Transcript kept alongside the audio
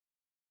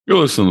You're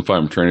listening to the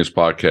Firearm Trainers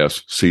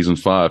Podcast, Season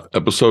 5,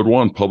 Episode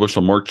 1, published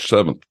on March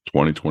 7th,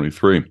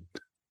 2023. In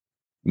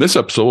this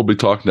episode, we'll be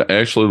talking to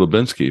Ashley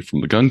Lubinsky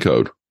from the Gun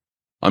Code.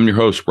 I'm your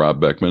host,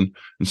 Rob Beckman,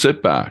 and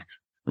sit back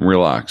and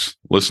relax.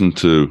 Listen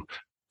to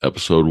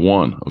Episode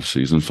 1 of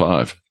Season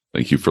 5.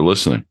 Thank you for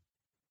listening.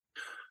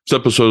 This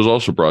episode is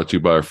also brought to you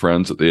by our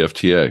friends at the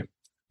FTA,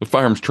 the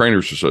Firearms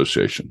Trainers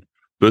Association.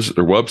 Visit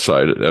their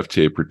website at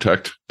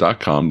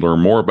ftaprotect.com to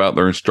learn more about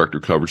their instructor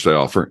coverage they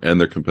offer and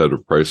their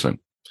competitive pricing.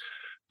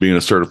 Being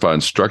a certified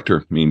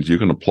instructor means you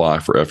can apply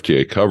for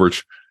FTA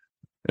coverage.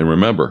 And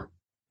remember,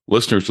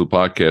 listeners to the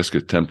podcast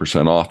get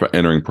 10% off by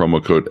entering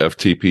promo code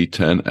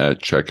FTP10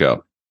 at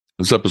checkout.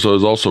 This episode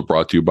is also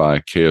brought to you by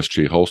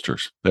KSG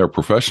Holsters. They are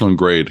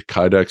professional-grade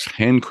Kydex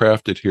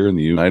handcrafted here in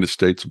the United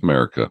States of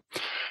America.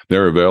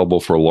 They're available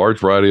for a large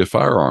variety of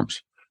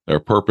firearms. They're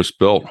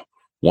purpose-built,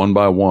 one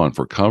by one,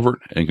 for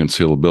comfort and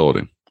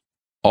concealability.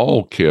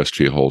 All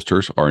KSG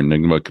holsters are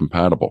Enigma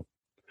compatible.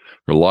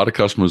 There are a lot of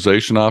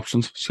customization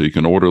options, so you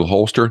can order the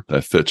holster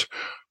that fits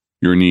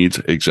your needs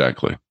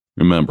exactly.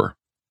 Remember,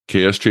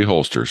 KSG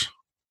Holsters.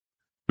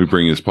 We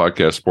bring you this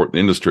podcast support the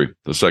industry,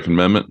 the Second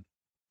Amendment,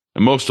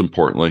 and most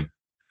importantly,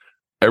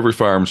 every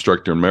firearm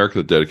instructor in America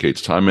that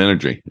dedicates time and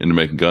energy into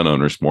making gun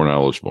owners more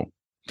knowledgeable.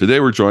 Today,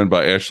 we're joined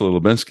by Ashley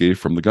Lubinsky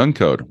from the Gun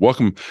Code.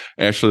 Welcome,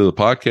 Ashley, to the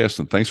podcast,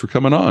 and thanks for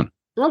coming on.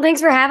 Well,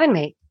 thanks for having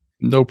me.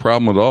 No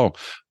problem at all.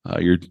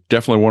 You're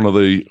definitely one of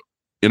the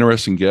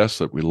interesting guests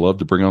that we love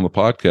to bring on the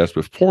podcast.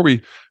 Before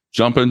we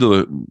jump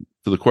into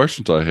the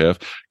questions I have,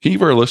 can you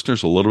give our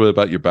listeners a little bit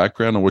about your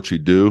background and what you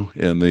do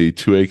in the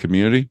 2A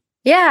community?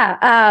 Yeah.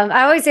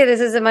 I always say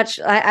this isn't much.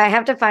 I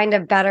have to find a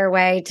better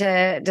way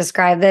to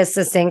describe this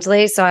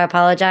succinctly. So I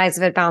apologize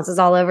if it bounces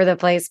all over the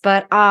place.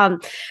 But for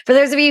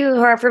those of you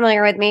who are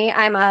familiar with me,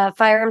 I'm a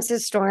firearms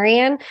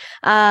historian.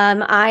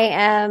 I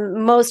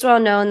am most well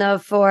known, though,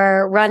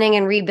 for running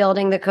and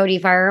rebuilding the Cody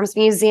Firearms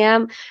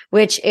Museum,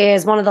 which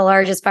is one of the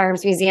largest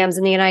firearms museums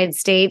in the United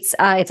States.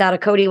 It's out of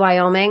Cody,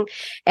 Wyoming.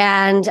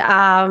 And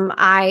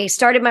I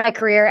started my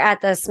career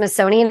at the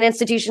Smithsonian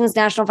Institution's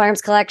National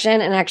Firearms Collection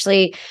and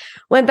actually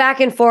went back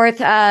and forth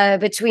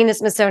between the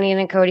Smithsonian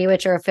and Cody,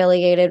 which are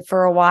affiliated,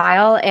 for a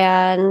while,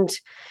 and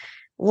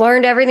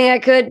learned everything I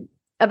could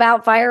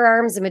about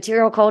firearms and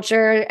material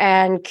culture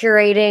and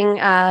curating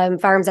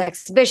firearms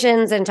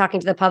exhibitions and talking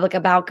to the public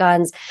about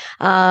guns.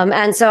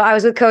 And so I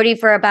was with Cody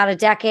for about a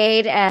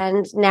decade,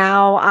 and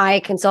now I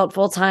consult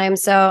full-time.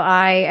 So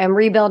I am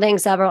rebuilding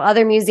several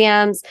other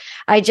museums.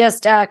 I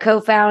just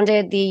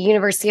co-founded the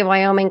University of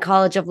Wyoming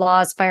College of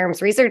Law's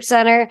Firearms Research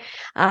Center.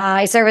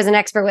 I serve as an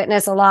expert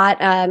witness a lot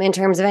in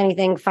terms of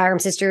anything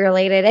firearms history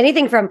related,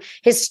 anything from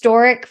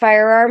historic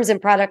firearms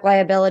and product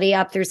liability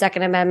up through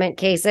Second Amendment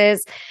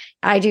cases.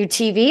 I do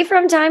TV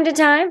from time to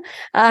time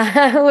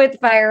with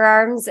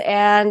firearms,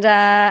 and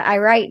I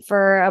write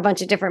for a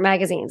bunch of different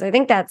magazines. I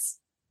think that's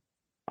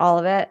all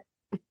of it.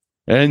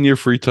 And your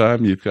free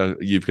time, you've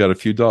got a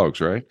few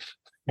dogs, right?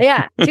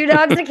 Yeah, 2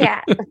 dogs and a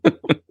cat.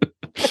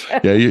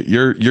 Yeah,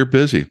 you're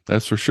busy.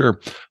 That's for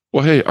sure.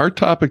 Well, hey, our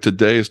topic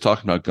today is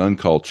talking about gun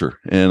culture.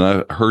 And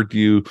I heard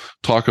you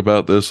talk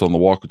about this on the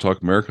Walk and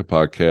Talk America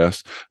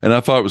podcast. And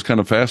I thought it was kind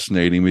of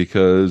fascinating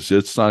because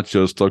it's not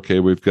just, okay,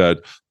 we've got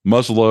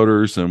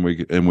muzzleloaders and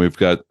we've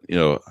got,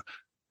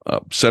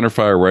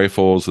 centerfire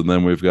rifles, and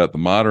then we've got the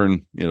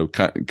modern,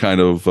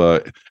 kind of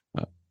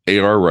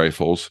AR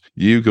rifles.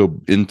 You go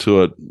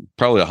into it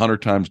probably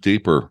 100 times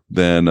deeper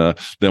than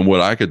what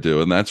I could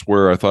do. And that's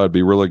where I thought it'd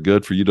be really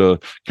good for you to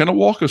kind of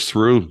walk us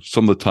through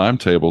some of the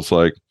timetables,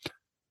 like,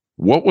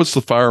 what was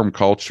the firearm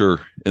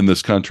culture in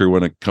this country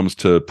when it comes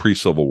to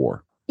pre-Civil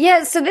War?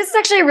 Yeah, so this is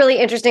actually a really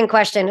interesting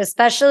question,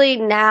 especially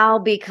now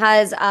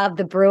because of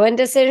the Bruen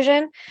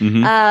decision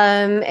in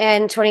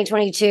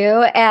 2022.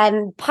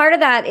 And part of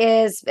that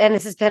is, and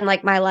this has been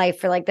like my life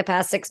for like the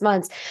past 6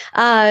 months,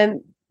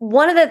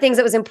 one of the things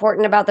that was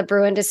important about the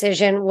Bruen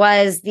decision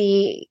was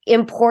the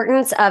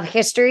importance of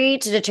history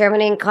to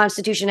determining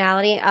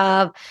constitutionality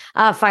of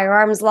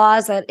firearms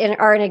laws that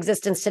are in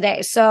existence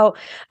today. So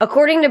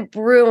according to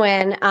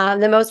Bruen,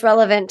 the most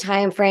relevant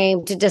time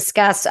frame to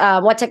discuss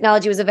what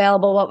technology was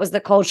available, what was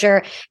the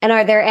culture, and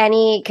are there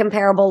any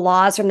comparable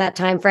laws from that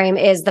time frame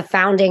is the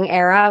founding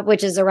era,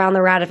 which is around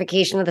the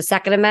ratification of the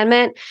Second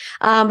Amendment.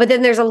 But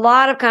then there's a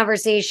lot of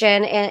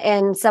conversation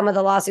in some of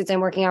the lawsuits I'm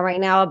working on right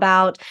now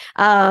about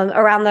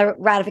around the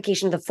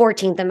ratification of the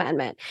 14th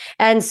Amendment.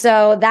 And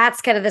so that's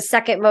kind of the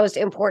second most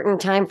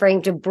important time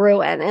frame to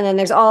Bruen. And then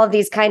there's all of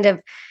these kind of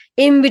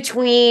in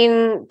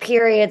between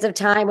periods of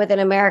time within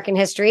American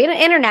history and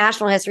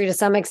international history to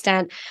some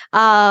extent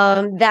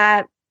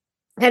that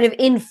kind of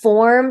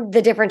inform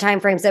the different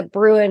timeframes that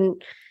Bruen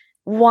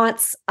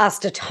wants us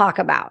to talk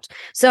about.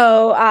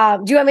 So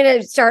do you want me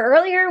to start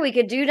earlier? We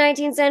could do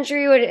 19th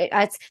century.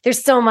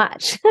 There's so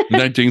much.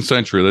 19th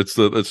century.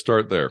 Let's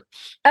start there.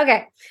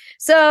 Okay.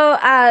 So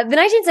the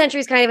 19th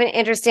century is kind of an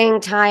interesting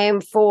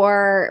time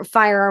for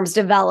firearms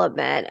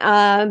development.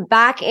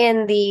 Back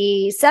in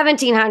the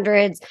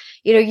 1700s,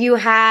 you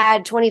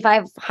had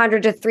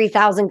 2,500 to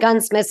 3,000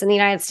 gunsmiths in the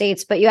United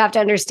States, but you have to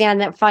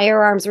understand that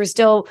firearms were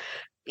still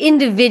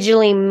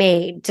individually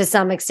made to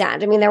some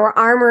extent. I mean, there were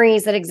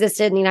armories that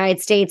existed in the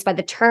United States by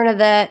the turn of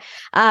the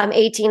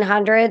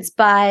 1800s,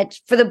 but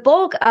for the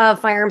bulk of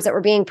firearms that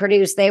were being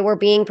produced, they were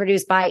being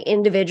produced by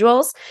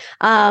individuals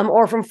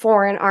or from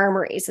foreign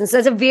armories. And so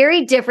it's a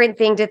very different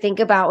thing to think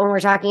about when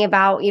we're talking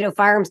about,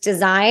 firearms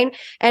design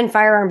and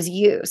firearms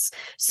use.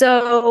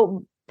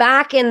 So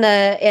back in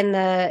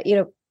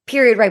the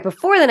period right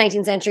before the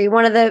 19th century,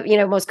 one of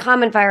the most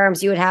common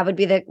firearms you would have would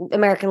be the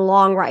American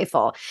long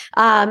rifle,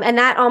 and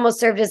that almost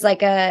served as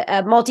like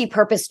a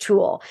multi-purpose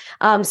tool.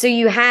 So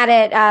you had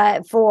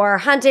it for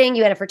hunting,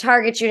 you had it for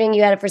target shooting,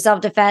 you had it for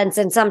self-defense,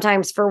 and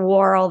sometimes for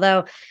war,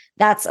 although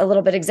that's a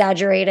little bit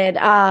exaggerated.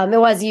 It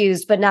was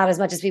used, but not as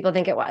much as people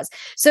think it was.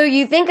 So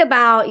you think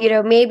about,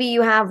 maybe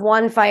you have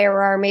one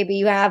firearm, maybe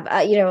you have,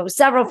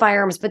 several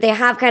firearms, but they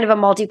have kind of a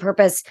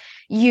multi-purpose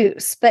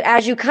use. But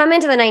as you come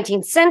into the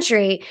 19th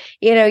century,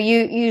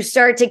 you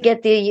start to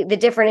get the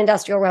different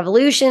industrial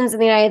revolutions in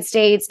the United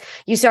States.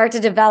 You start to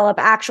develop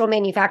actual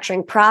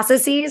manufacturing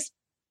processes.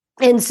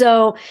 And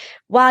so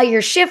while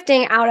you're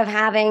shifting out of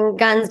having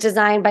guns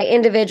designed by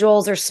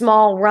individuals or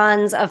small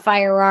runs of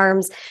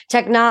firearms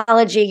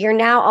technology, you're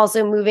now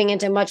also moving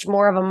into much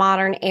more of a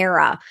modern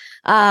era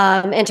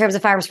in terms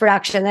of firearms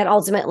production that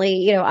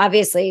ultimately,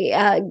 obviously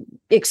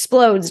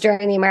explodes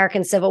during the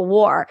American Civil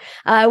War.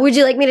 Would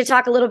you like me to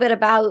talk a little bit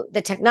about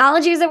the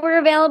technologies that were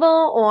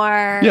available,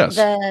 or yes,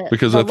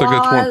 because I think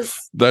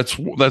laws? that's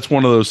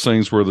one of those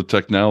things where the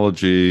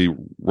technology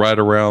right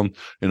around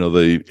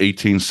the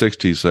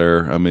 1860s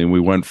there. I mean, we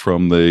went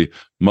from the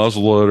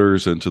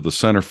muzzleloaders into the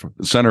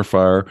center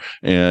fire,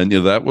 and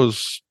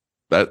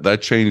that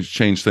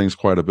changed things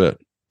quite a bit.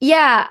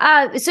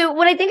 Yeah. So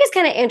what I think is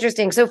kind of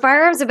interesting, so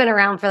firearms have been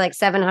around for like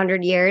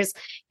 700 years.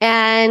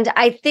 And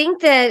I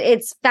think that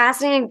it's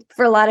fascinating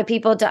for a lot of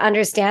people to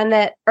understand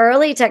that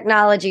early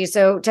technology,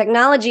 so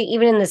technology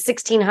even in the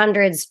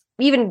 1600s,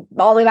 even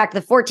all the way back to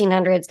the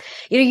 1400s,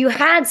 you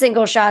had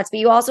single shots, but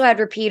you also had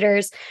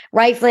repeaters.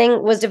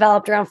 Rifling was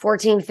developed around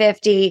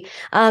 1450.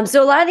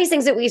 So a lot of these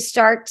things that we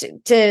start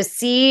to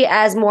see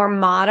as more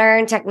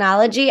modern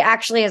technology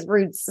actually has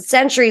roots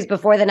centuries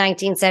before the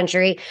 19th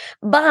century.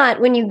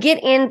 But when you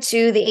get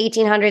into the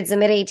 1800s, the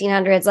mid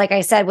 1800s, like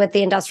I said, with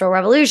the Industrial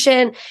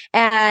Revolution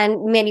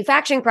and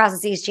manufacturing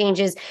processes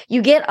changes,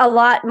 you get a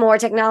lot more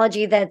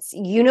technology that's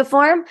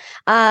uniform,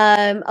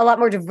 a lot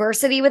more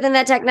diversity within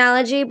that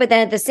technology. But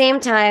then at the same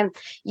time,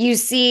 you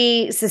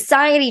see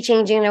society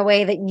changing in a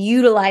way that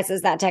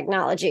utilizes that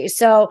technology.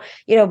 So,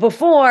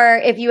 before,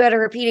 if you had a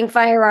repeating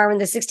firearm in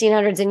the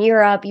 1600s in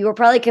Europe, you were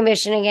probably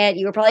commissioning it,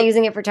 you were probably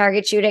using it for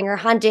target shooting or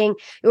hunting,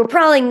 you were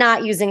probably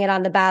not using it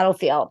on the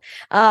battlefield.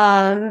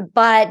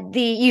 But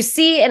you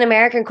see in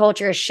American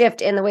culture a shift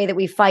in the way that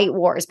we fight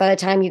wars by the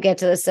time you get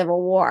to the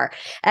Civil War.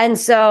 And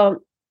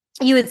so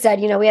you had said,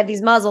 we have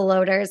these muzzle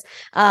loaders.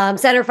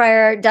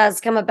 Centerfire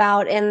does come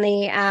about in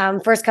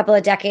the first couple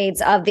of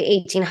decades of the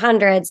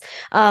 1800s.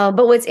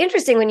 But what's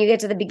interesting when you get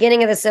to the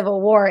beginning of the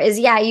Civil War is,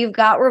 you've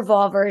got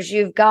revolvers,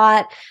 you've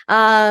got,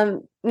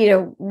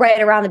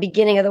 right around the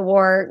beginning of the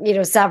war,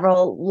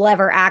 several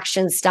lever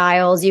action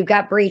styles. You've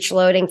got breech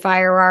loading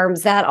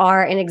firearms that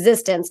are in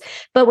existence.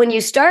 But when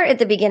you start at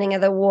the beginning of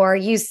the war,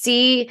 you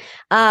see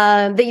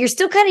that you're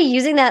still kind of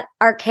using that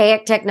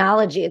archaic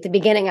technology at the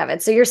beginning of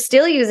it. So you're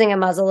still using a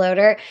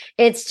muzzleloader.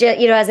 It's just,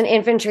 as an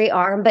infantry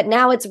arm, but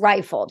now it's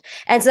rifled.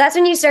 And so that's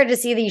when you start to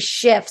see these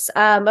shifts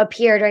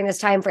appear during this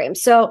time frame.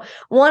 So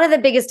one of the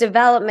biggest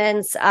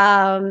developments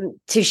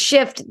to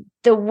shift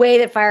the way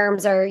that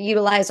firearms are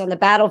utilized on the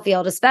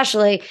battlefield,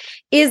 especially,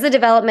 is the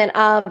development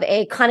of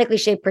a conically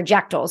shaped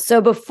projectile. So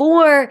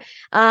before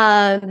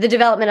the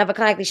development of a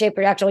conically shaped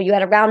projectile, you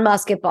had a round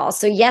musket ball.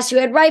 So yes, you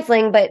had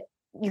rifling, but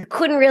you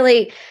couldn't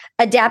really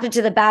adapt it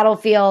to the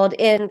battlefield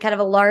in kind of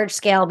a large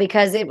scale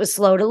because it was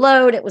slow to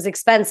load, it was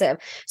expensive.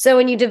 So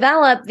when you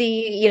develop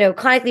the,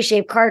 conically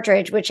shaped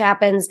cartridge, which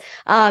happens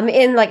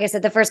in, like I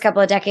said, the first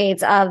couple of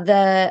decades of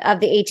the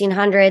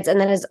 1800s, and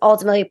then is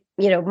ultimately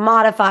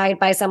modified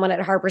by someone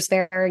at Harper's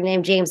Ferry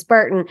named James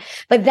Burton.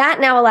 But that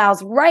now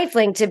allows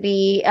rifling to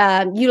be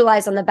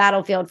utilized on the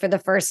battlefield for the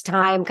first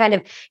time, kind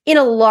of in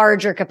a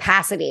larger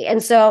capacity.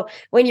 And so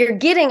when you're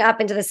getting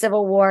up into the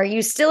Civil War,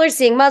 you still are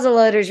seeing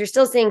muzzleloaders, you're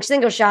still seeing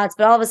single shots,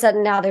 but all of a sudden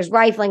now there's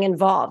rifling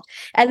involved.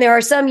 And there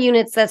are some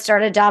units that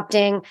start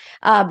adopting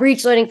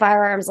breech loading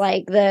firearms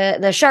like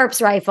the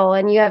Sharps rifle.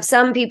 And you have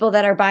some people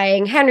that are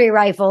buying Henry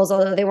rifles,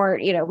 although they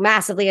weren't,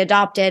 massively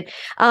adopted.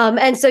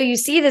 And so you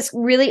see this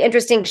really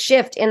interesting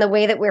shift in the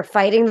way that we're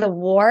fighting the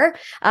war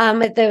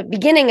at the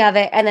beginning of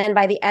it and then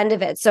by the end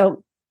of it.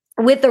 So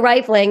with the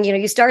rifling,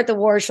 you start the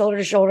war shoulder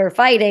to shoulder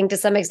fighting to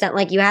some extent,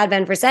 like you had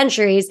been for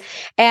centuries.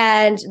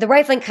 And the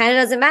rifling kind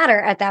of doesn't matter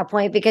at that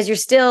point because you're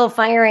still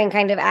firing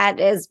kind of at,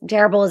 as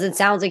terrible as it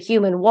sounds, a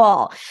human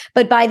wall.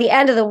 But by the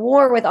end of the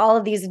war, with all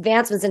of these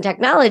advancements in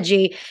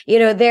technology,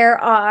 there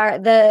are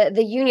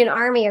the Union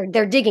Army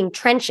they're digging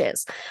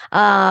trenches,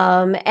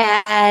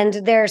 and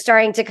they're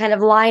starting to kind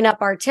of line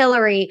up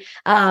artillery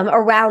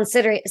around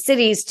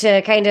cities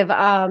to kind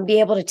of be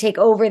able to take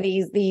over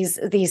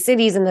these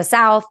cities in the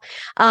South.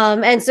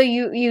 And so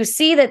you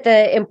see that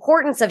the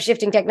importance of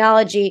shifting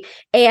technology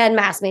and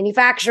mass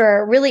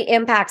manufacture really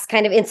impacts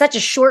kind of in such a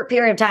short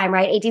period of time,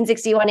 right?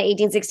 1861 to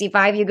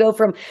 1865, you go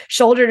from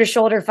shoulder to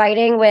shoulder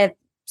fighting with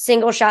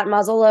single shot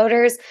muzzle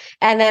loaders.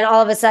 And then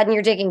all of a sudden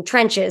you're digging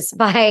trenches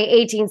by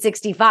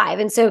 1865.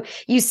 And so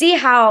you see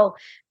how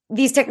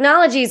these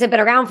technologies have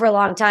been around for a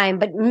long time,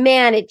 but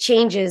man, it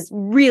changes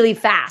really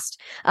fast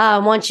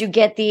once you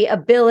get the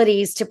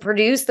abilities to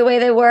produce the way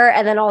they were.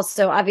 And then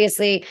also,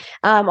 obviously,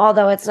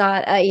 although it's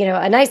not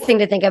a nice thing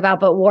to think about,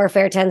 but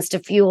warfare tends to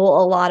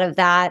fuel a lot of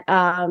that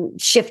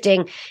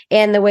shifting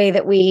in the way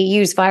that we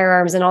use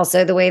firearms and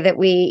also the way that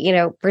we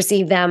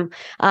perceive them.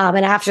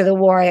 And after the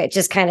war, it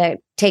just kind of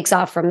takes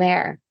off from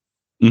there.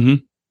 Mm-hmm.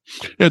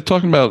 Yeah,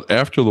 talking about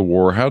after the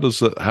war, how does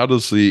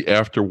the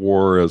after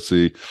war, as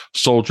the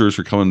soldiers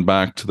are coming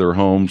back to their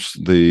homes,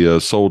 the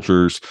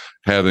soldiers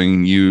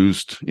having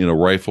used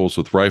rifles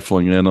with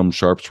rifling in them,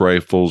 Sharps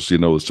rifles, the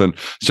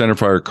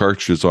centerfire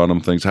cartridges on them,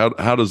 things. How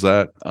does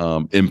that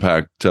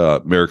impact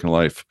American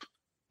life,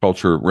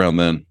 culture around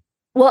then?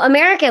 Well,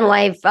 American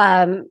life.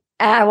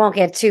 I won't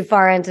get too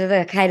far into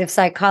the kind of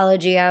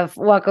psychology of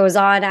what goes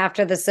on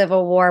after the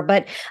Civil War,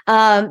 but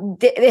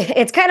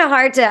it's kind of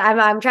hard to,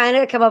 I'm trying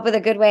to come up with a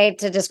good way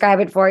to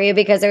describe it for you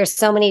because there's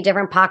so many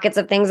different pockets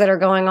of things that are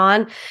going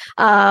on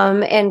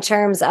in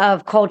terms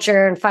of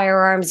culture and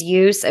firearms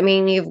use. I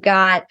mean, you've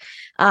got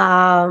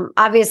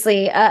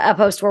obviously a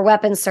post-war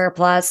weapons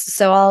surplus.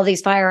 So all of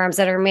these firearms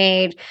that are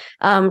made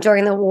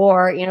during the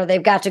war,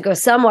 they've got to go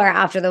somewhere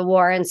after the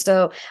war. And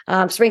so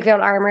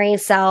Springfield Armory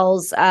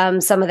sells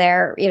some of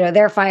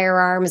their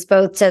firearms,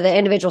 both to the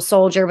individual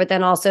soldier, but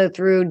then also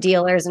through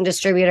dealers and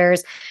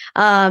distributors.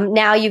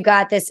 Now you've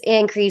got this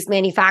increased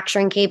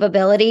manufacturing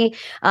capability.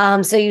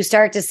 So you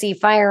start to see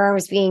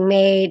firearms being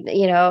made,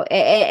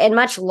 in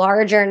much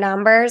larger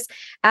numbers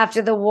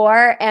after the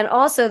war. And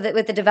also that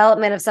with the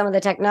development of some of the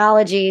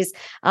technologies,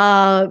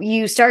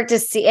 you start to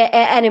see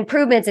and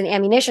improvements in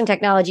ammunition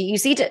technology.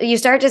 You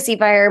start to see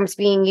firearms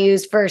being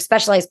used for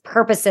specialized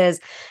purposes,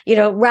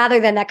 rather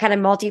than that kind of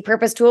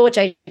multi-purpose tool, which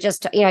I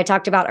just, I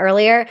talked about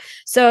earlier.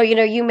 So,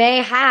 you may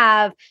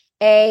have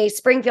a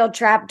Springfield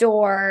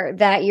trapdoor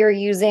that you're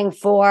using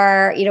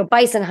for,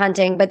 bison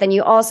hunting, but then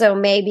you also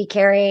may be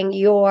carrying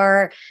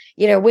your,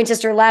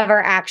 Winchester lever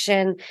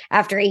action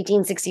after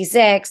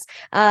 1866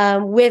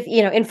 with,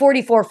 in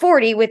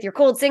 4440 with your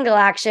Colt single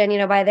action,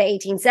 by the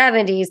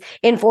 1870s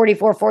in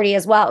 4440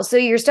 as well. So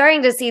you're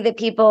starting to see that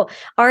people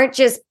aren't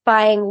just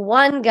buying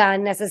one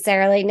gun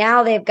necessarily.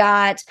 Now they've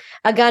got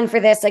a gun for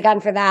this, a gun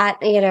for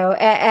that,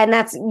 and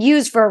that's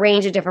used for a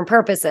range of different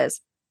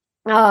purposes.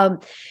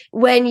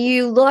 When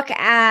you look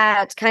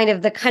at kind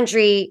of the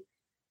country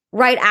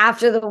right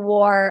after the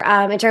war,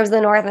 in terms of the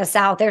North and the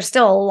South, there's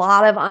still a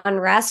lot of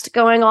unrest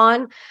going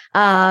on.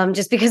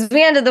 Just because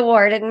we ended the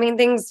war didn't mean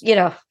things,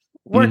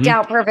 worked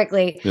out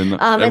perfectly. And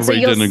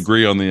everybody didn't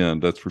agree on the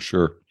end, that's for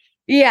sure.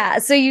 Yeah.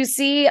 So you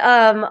see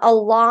a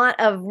lot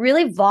of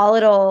really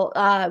volatile,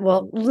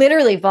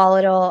 literally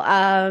volatile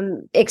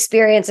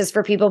experiences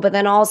for people, but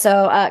then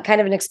also kind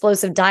of an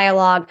explosive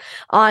dialogue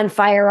on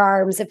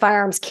firearms, if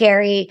firearms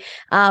carry,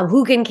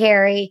 who can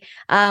carry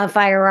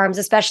firearms,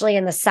 especially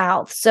in the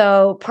South.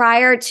 So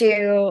prior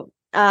to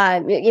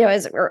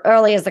as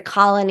early as the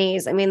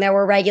colonies, I mean, there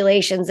were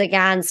regulations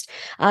against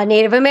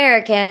Native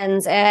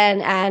Americans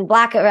and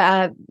Black,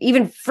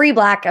 even free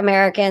Black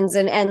Americans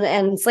and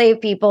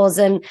enslaved peoples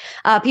and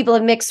people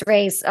of mixed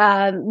race.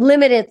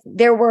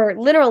 There were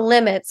literal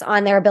limits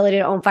on their ability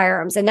to own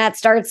firearms, and that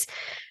starts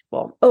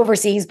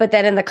overseas, but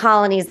then in the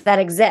colonies that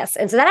exists.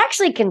 And so that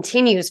actually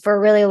continues for a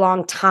really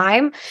long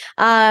time.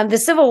 The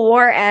Civil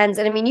War ends.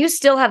 And I mean, you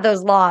still have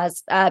those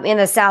laws in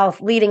the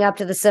South leading up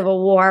to the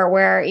Civil War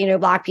where,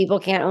 Black people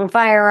can't own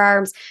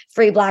firearms,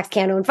 free Blacks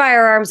can't own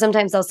firearms.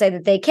 Sometimes they'll say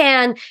that they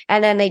can,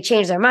 and then they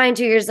change their mind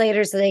 2 years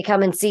later. So they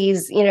come and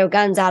seize,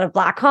 guns out of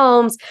Black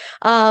homes.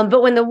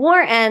 But when the war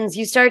ends,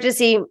 you start to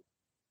see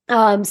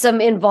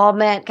some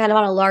involvement kind of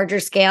on a larger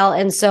scale.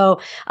 And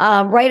so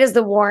right as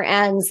the war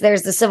ends,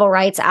 there's the Civil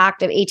Rights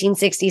Act of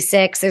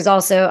 1866. There's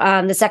also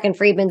the Second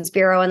Freedmen's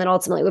Bureau, and then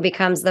ultimately what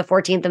becomes the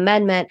 14th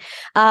Amendment.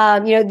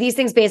 These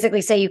things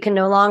basically say you can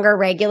no longer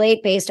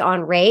regulate based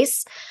on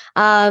race.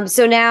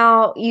 So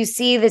now you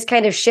see this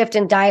kind of shift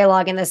in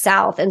dialogue in the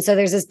South. And so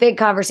there's this big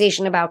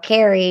conversation about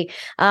carry.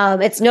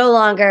 It's no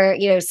longer,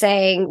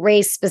 saying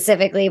race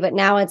specifically, but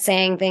now it's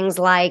saying things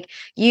like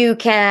you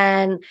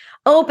can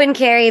open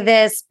carry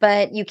this,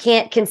 but you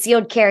can't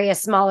concealed carry a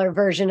smaller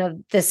version of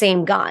the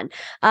same gun.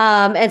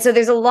 And so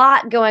there's a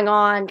lot going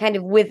on kind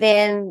of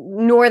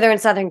within northern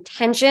southern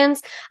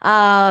tensions,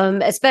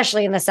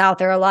 especially in the South.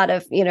 There are a lot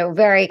of,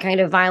 very kind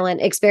of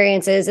violent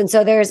experiences. And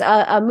so there's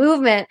a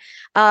movement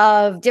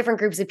of different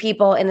groups of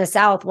people in the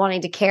South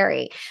wanting to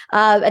carry.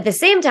 At the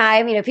same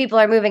time, people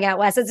are moving out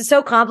west. It's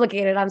so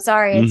complicated. I'm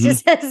sorry. It's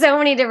just so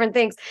many different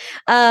things.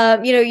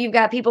 You've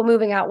got people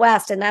moving out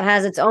west, and that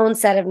has its own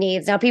set of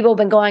needs. Now, people have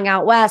been going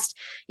out west,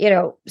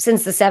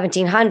 since the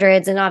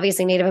 1700s, and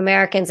obviously Native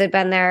Americans had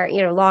been there,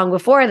 long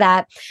before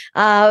that.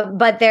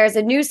 But there's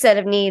a new set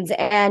of needs.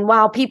 And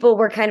while people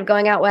were kind of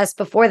going out west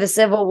before the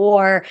Civil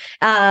War,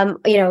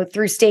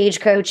 through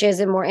stagecoaches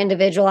and more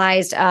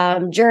individualized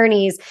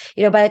journeys,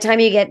 by the time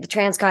you get the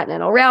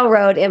Transcontinental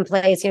Railroad in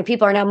place,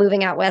 people are now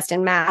moving out west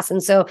en masse.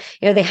 And so,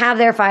 they have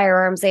their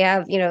firearms, they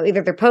have,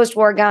 either their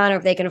post-war gun, or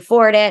if they can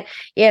afford it,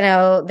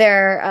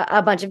 they're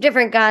a bunch of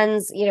different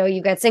guns.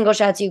 You've got single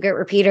shots, you get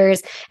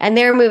repeaters, and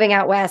they're moving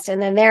out west,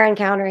 and then they're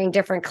encountering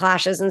different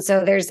clashes. And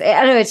so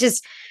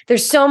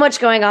there's so much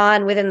going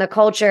on within the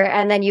culture.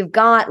 And then you've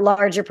got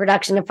larger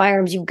production of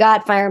firearms. You've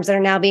got firearms that are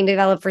now being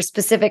developed for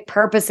specific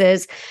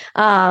purposes,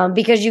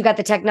 because you've got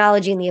the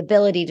technology and the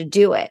ability to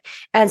do it.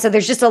 And so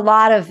there's just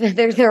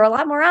there are a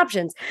lot more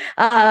options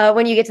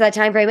when you get to that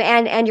time frame,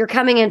 and you're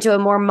coming into a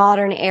more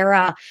modern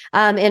era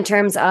in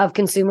terms of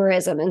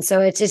consumerism. And so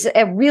it's just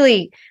a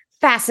really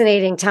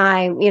fascinating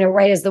time,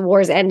 right as the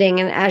war's ending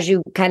and as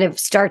you kind of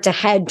start to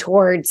head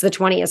towards the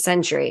 20th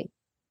century.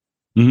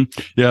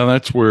 Mm-hmm. Yeah,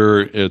 that's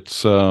where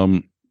it's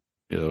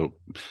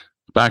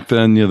back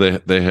then,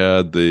 they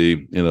had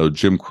the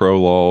Jim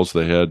Crow laws.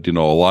 They had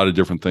a lot of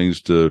different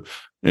things to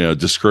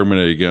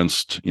discriminate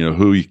against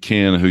who you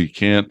can and who you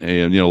can't.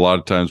 And a lot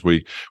of times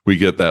we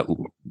get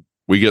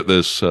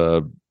this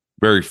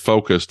very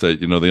focused that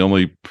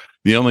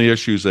the only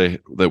issues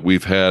that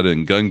we've had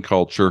in gun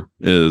culture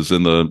is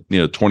in the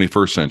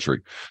 21st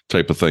century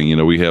type of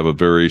thing. We have a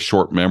very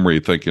short memory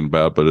thinking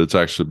about, but it's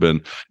actually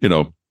been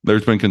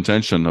there's been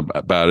contention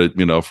about it,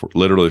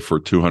 literally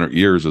for 200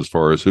 years as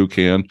far as who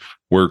can,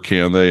 where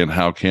can they, and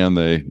how can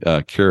they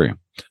carry.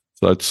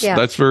 So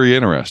that's very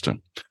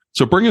interesting.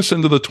 So bring us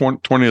into the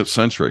 20th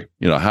century.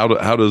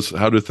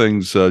 How do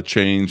things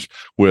change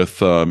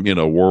with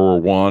World War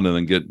One,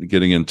 and then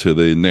getting into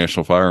the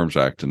National Firearms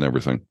Act and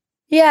everything?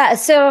 Yeah.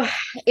 So,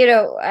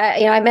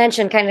 I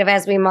mentioned kind of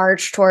as we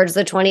march towards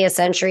the 20th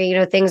century,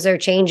 things are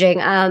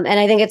changing. And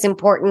I think it's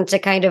important to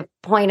kind of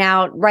point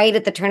out right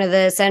at the turn of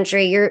the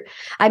century,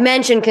 I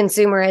mentioned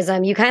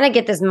consumerism. You kind of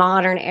get this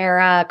modern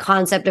era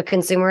concept of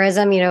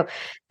consumerism,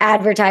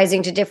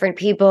 advertising to different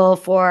people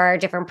for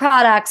different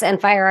products, and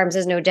firearms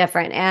is no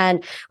different.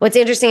 And what's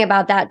interesting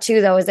about that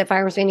too, though, is that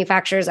firearms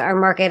manufacturers are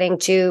marketing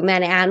to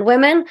men and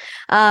women,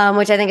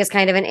 which I think is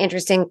kind of an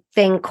interesting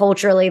thing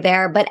culturally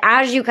there. But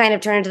as you kind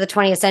of turn into the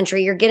 20th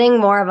century, you're getting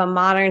more of a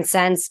modern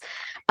sense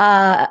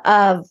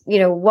of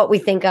what we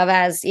think of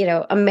as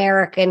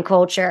American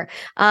culture.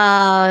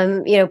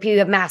 People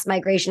have mass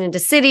migration into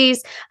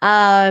cities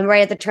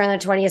right at the turn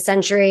of the 20th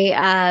century.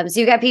 So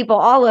you've got people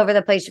all over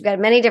the place. You've got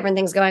many different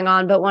things going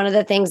on, but one of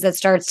the things that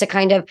starts to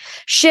kind of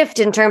shift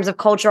in terms of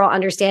cultural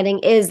understanding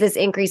is this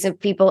increase of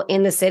people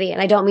in the city.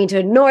 And I don't mean to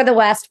ignore the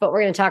West, but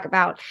we're going to talk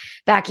about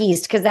back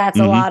east, because that's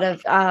a lot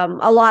of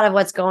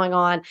what's going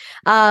on.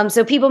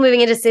 So people moving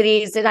into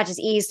cities, not just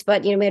east,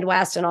 but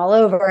Midwest and all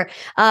over.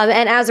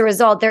 And as a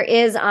result, there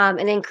is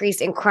an increase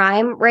in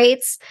crime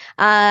rates in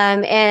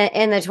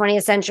the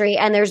 20th century,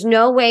 and there's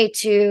no way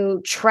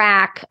to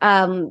track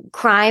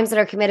crimes that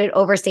are committed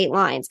over state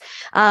lines.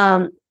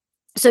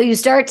 So you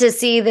start to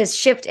see this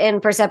shift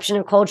in perception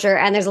of culture,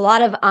 and there's a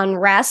lot of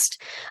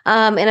unrest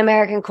in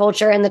American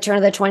culture in the turn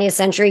of the 20th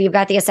century. You've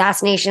got the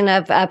assassination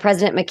of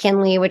President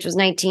McKinley, which was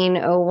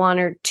 1901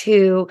 or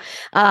 2,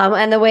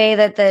 and the way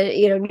that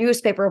the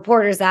newspaper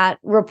reporters that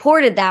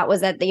reported that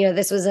was that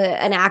this was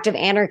an act of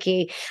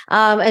anarchy,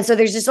 and so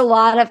there's just a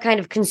lot of kind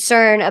of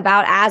concern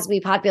about, as we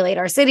populate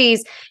our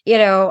cities,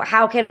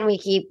 how can we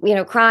keep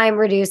crime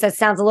reduced? That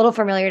sounds a little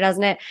familiar,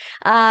 doesn't it?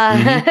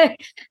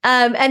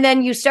 And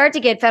then you start to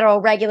get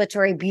federal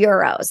regulatory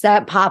bureaus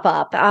that pop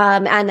up.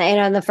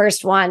 And the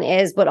first one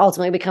is what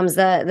ultimately becomes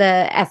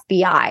the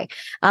FBI.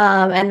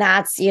 And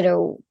that's,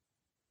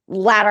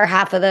 latter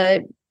half of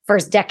the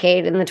first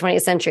decade in the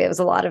 20th century. It was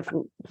a lot of,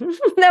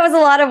 that was a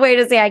lot of way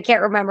to say, I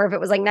can't remember if it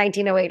was like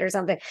 1908 or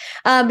something.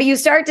 But you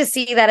start to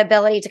see that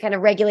ability to kind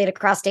of regulate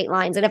across state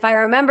lines. And if I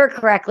remember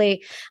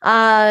correctly,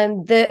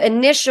 the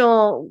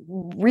initial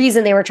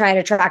reason they were trying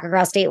to track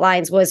across state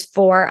lines was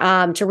for,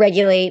 to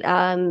regulate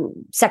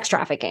sex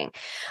trafficking.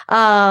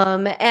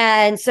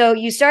 And so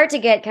you start to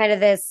get kind of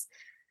this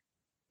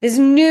this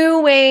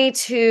new way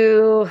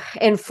to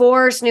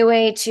enforce, new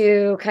way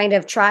to kind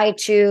of try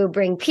to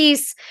bring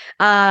peace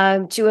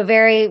to a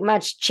very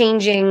much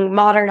changing,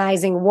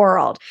 modernizing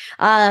world.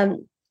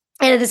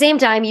 And at the same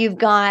time, you've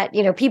got,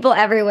 people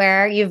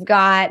everywhere. You've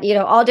got,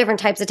 all different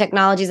types of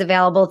technologies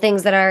available,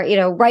 things that are,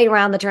 right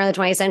around the turn of the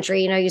 20th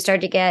century. You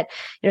start to get,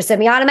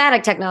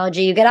 semi-automatic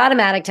technology, you get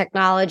automatic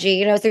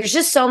technology. There's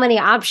just so many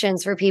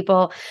options for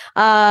people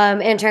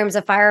in terms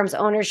of firearms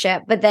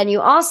ownership. But then you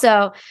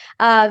also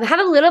have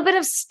a little bit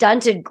of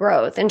stunted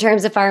growth in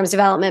terms of firearms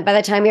development by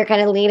the time you're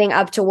kind of leading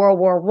up to World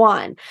War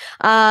I.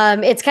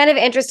 It's kind of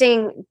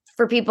interesting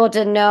for people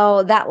to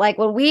know that, like,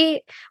 when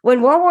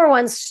World War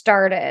I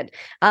started,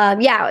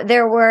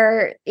 there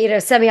were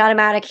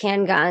semi-automatic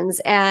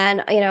handguns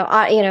and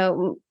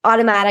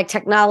automatic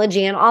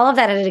technology, and all of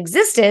that had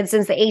existed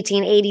since the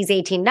 1880s,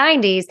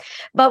 1890s.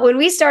 But when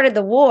we started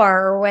the war,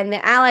 or when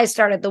the Allies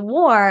started the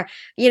war,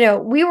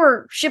 we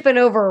were shipping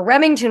over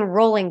Remington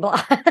rolling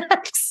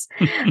blocks.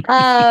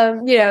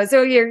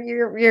 So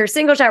your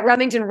single shot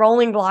Remington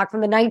rolling block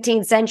from the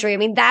 19th century. I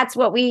mean, that's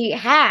what we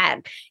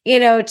had,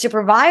 to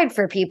provide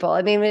for people.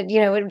 I mean,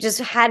 it just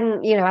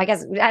hadn't, I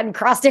guess it hadn't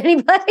crossed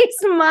anybody's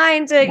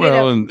mind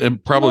to,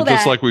 and probably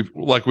just like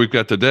we've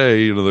got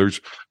today, there's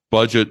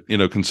budget,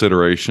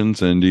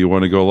 considerations. And do you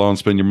want to go along and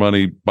spend your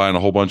money buying a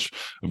whole bunch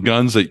of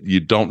guns that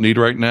you don't need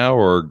right now,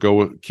 or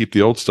go keep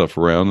the old stuff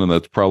around? And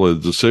that's probably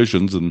the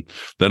decisions. And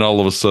then all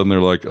of a sudden they're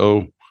like,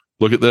 oh,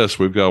 look at this.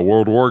 We've got a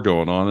world war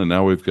going on, and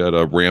now we've got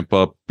to ramp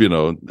up,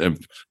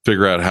 and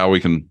figure out how we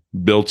can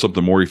build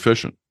something more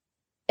efficient.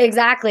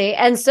 Exactly.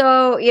 And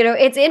so,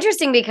 it's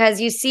interesting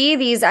because you see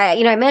these,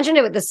 I mentioned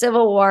it with the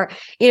Civil War,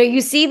 you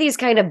see these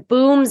kind of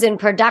booms in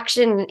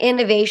production and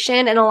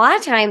innovation. And a lot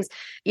of times,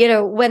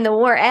 when the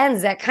war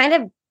ends, that kind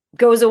of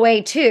goes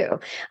away too.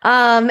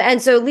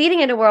 And so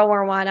leading into World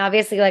War I,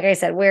 obviously, like I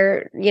said,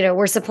 we're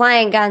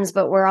supplying guns,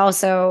 but we're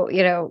also,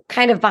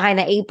 kind of behind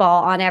the eight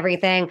ball on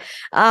everything.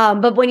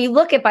 But when you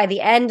look at by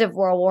the end of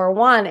World War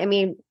I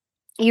mean,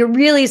 you're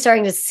really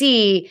starting to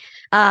see,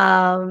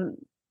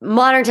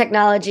 modern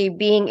technology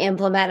being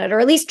implemented, or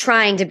at least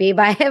trying to be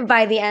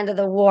by the end of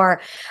the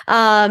war.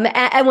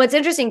 And what's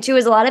interesting too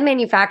is a lot of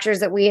manufacturers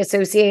that we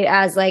associate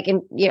as like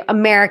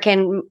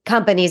American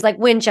companies, like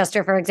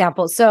Winchester, for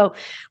example. So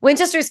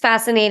Winchester is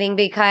fascinating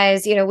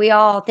because, we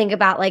all think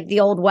about like the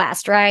Old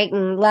West, right?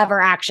 And lever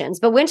actions,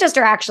 but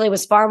Winchester actually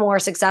was far more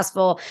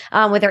successful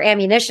with their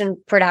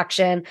ammunition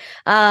production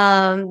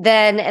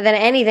than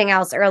anything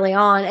else early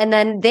on. And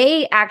then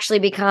they actually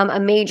become a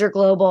major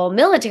global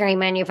military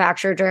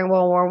manufacturer during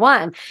World War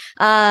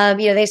I.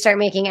 They start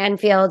making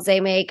Enfields. They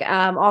make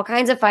all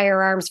kinds of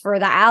firearms for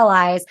the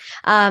Allies.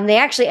 They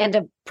actually end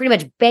up pretty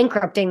much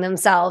bankrupting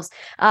themselves,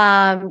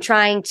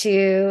 trying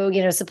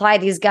to, supply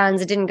these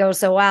guns. It didn't go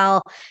so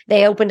well.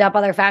 They opened up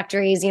other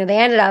factories. They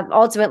ended up,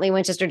 ultimately,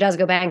 Winchester does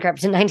go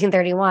bankrupt in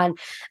 1931.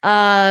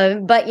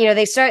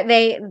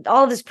 But,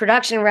 all of this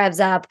production revs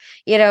up,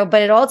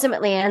 but it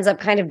ultimately ends up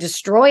kind of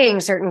destroying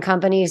certain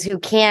companies who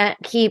can't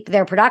keep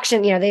their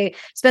production. They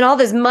spend all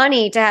this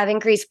money to have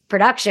increased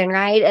production,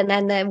 right? And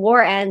then the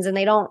war ends and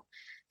they don't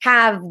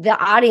have the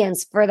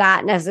audience for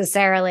that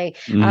necessarily.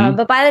 Mm-hmm.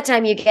 But by the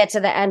time you get to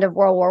the end of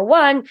World War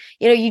I,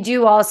 you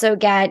do also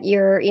get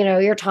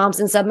your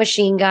Thompson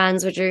submachine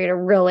guns, which are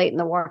real late in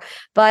the war.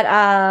 But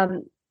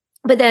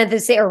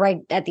then right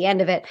at the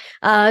end of it.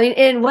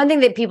 And one thing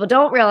that people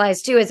don't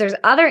realize too is there's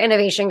other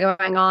innovation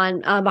going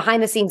on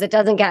behind the scenes that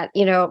doesn't get,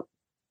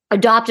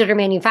 adopted or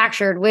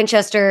manufactured.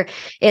 Winchester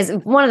is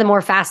one of the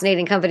more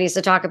fascinating companies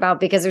to talk about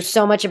because there's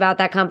so much about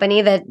that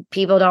company that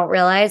people don't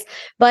realize.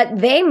 But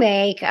they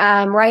make,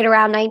 right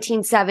around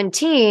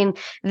 1917,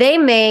 they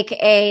make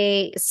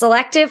a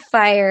selective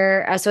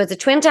fire. So it's a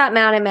twin top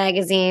mounted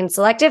magazine,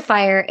 selective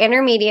fire,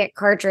 intermediate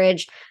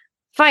cartridge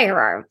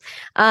firearm,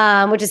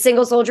 which is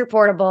single soldier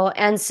portable.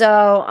 And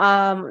so,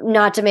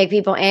 not to make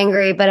people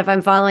angry, but if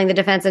I'm following the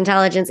Defense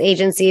Intelligence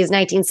Agency's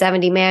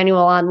 1970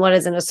 manual on what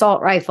is an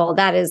assault rifle,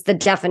 that is the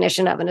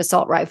definition of an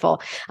assault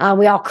rifle.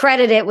 We all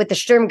credit it with the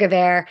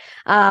Sturmgewehr,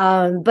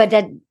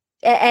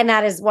 and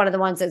that is one of the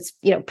ones that's,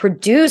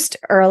 produced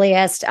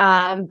earliest.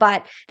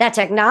 But that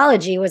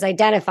technology was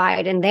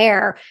identified in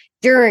there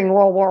during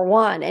World War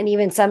I, and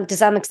even to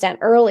some extent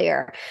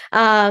earlier.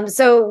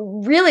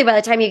 So really, by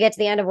the time you get to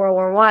the end of World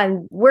War I,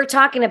 we're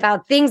talking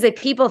about things that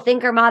people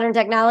think are modern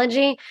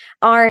technology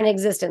are in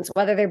existence,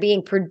 whether they're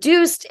being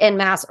produced in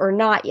mass or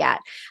not yet.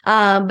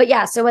 But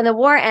yeah, so when the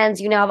war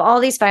ends, you now have all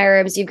these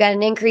firearms. You've got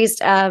an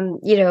increased,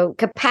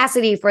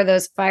 capacity for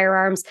those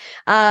firearms,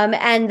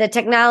 and the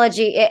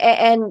technology,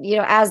 and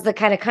as the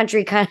kind of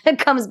country kind of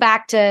comes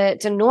back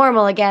to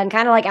normal again,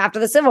 kind of like after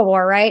the Civil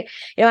War, right?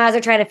 As they're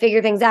trying to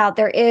figure things out,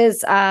 there is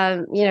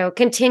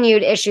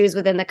continued issues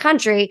within the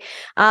country.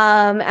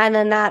 And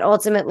then that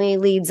ultimately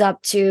leads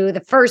up to the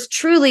first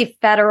truly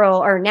federal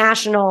or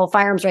national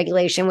firearms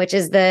regulation, which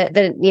is the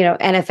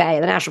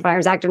NFA, the National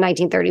Firearms Act of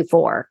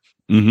 1934.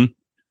 Mm-hmm.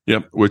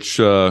 Yep. Which,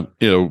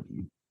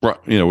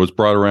 was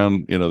brought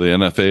around, the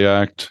NFA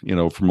Act,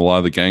 from a lot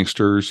of the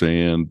gangsters,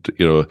 and,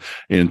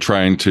 in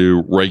trying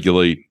to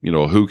regulate,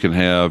 who can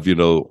have,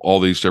 all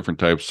these different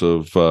types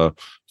of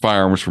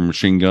firearms, from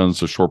machine guns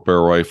to short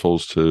barrel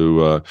rifles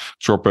to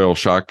short barrel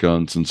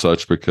shotguns and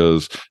such,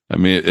 because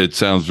it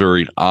sounds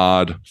very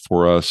odd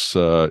for us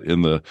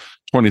in the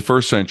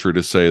 21st century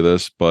to say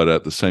this, but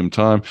at the same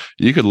time,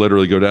 you could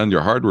literally go down to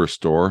your hardware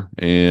store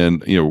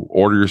and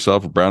order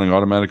yourself a Browning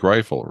automatic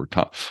rifle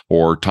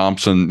or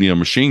Thompson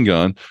machine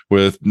gun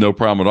with no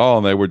problem at all,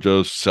 and they would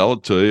just sell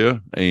it to you,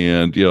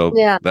 and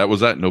that was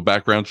that. No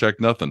background check,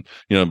 nothing.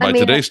 By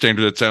today's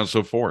standard, it sounds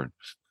so foreign.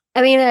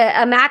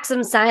 A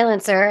Maxim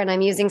silencer, and I'm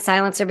using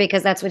silencer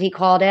because that's what he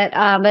called it.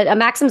 But a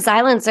Maxim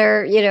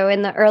silencer,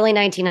 in the early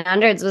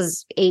 1900s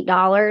was $8,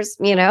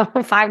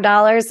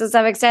 $5 to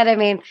some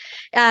extent.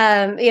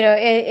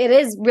 It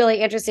is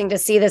really interesting to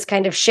see this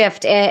kind of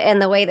shift in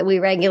the way that we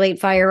regulate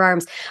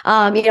firearms.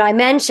 I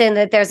mentioned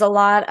that there's a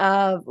lot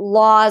of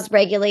laws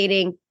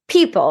regulating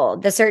people,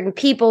 the certain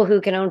people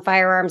who can own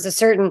firearms, the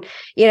certain,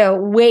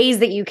 ways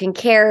that you can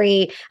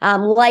carry,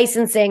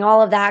 licensing, all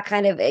of that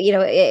kind of,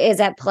 is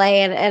at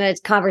play and a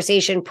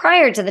conversation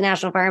prior to the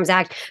National Firearms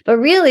Act. But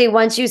really,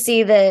 once you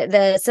see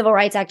the Civil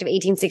Rights Act of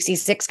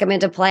 1866 come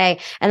into play,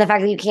 and the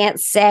fact that you can't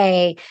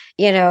say,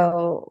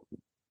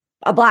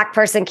 a Black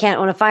person can't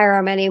own a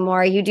firearm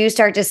anymore, you do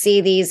start to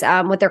see these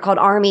what they're called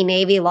Army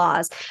Navy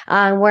laws,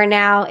 where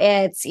now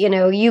it's,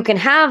 you can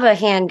have a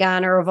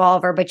handgun or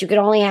revolver, but you can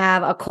only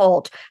have a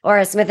Colt or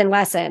a Smith &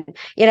 Wesson,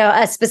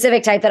 a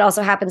specific type that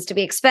also happens to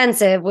be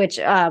expensive, which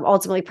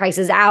ultimately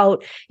prices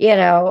out,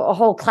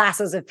 whole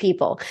classes of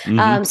people.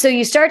 Mm-hmm. So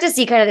you start to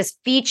see kind of this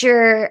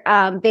feature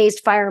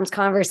based firearms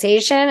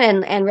conversation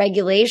and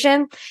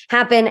regulation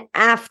happen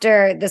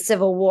after the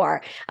Civil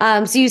War.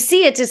 So you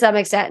see it to some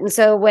extent. And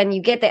so when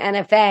you get the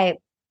NFA,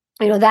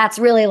 that's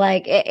really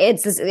like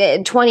it's this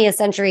 20th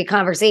century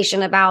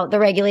conversation about the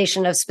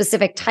regulation of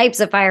specific types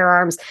of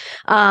firearms,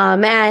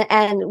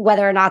 and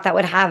whether or not that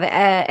would have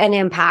an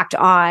impact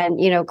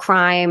on,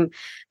 crime,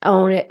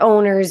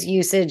 owners,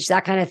 usage,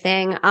 that kind of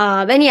thing.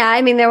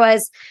 There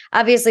was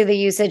obviously the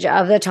usage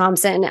of the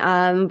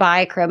Thompson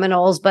by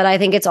criminals, but I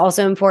think it's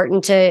also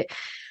important to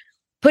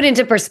put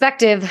into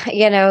perspective,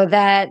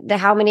 that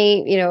how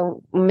many,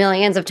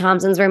 millions of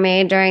Thompsons were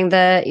made during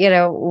the,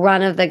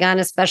 run of the gun,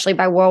 especially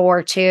by World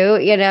War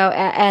II,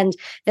 and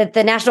that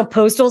the National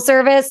Postal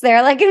Service,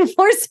 their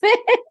enforcement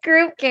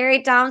group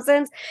carried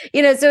Thompsons,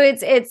 so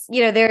it's,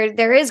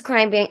 there is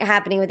crime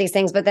happening with these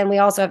things, but then we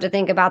also have to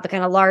think about the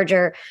kind of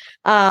larger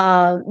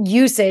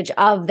usage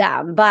of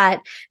them.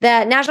 But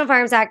the National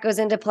Firearms Act goes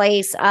into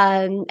place.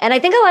 And I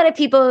think a lot of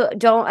people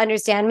don't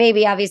understand,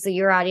 maybe obviously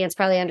your audience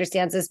probably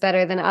understands this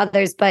better than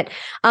others, but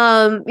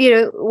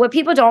what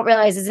people don't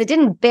realize is it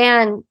didn't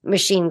ban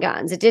machine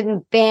guns. It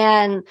didn't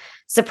ban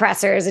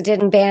suppressors. It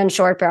didn't ban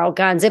short barrel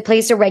guns. It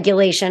placed a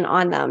regulation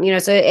on them,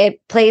 so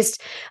it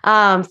placed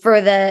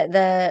for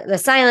the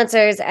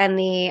silencers and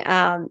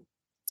the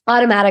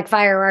automatic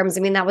firearms.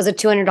 That was a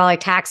 $200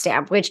 tax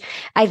stamp, which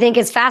I think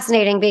is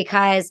fascinating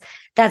because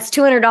that's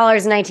 $200 in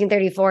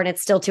 1934 and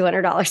it's still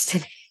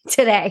 $200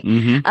 today.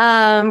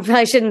 Mm-hmm.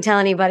 Probably shouldn't tell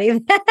anybody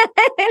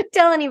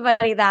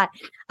that.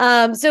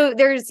 So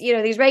there's,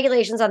 these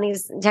regulations on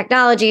these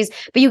technologies,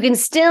 but you can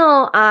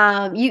still,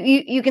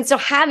 you can still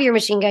have your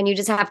machine gun. You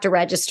just have to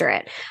register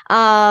it.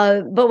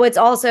 But what's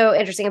also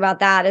interesting about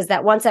that is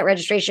that once that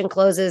registration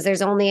closes,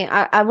 there's only,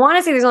 I want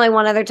to say there's only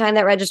one other time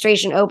that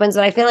registration opens,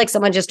 but I feel like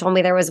someone just told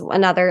me there was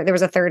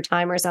a third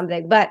time or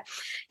something, but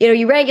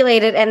you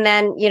regulate it, and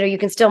then, you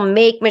can still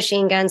make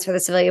machine guns for the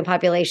civilian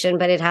population,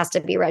 but it has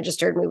to be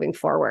registered moving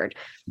forward.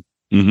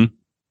 Mm-hmm.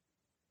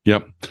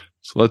 Yep.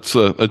 So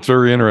that's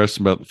very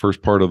interesting about the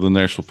first part of the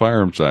National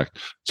Firearms Act.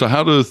 So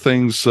how do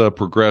things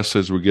progress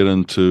as we get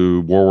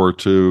into World War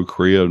II,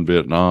 Korea, and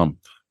Vietnam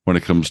when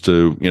it comes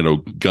to,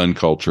 gun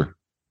culture?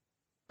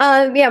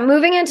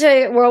 Moving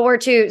into World War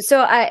II.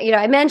 So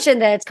I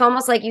mentioned that it's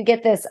almost like you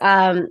get this,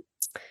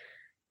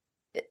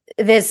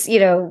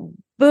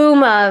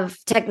 boom of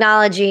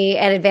technology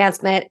and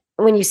advancement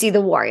when you see the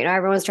war.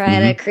 Everyone's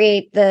trying to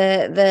create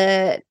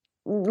the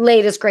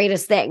latest,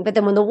 greatest thing. But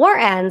then when the war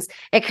ends,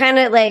 it kind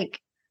of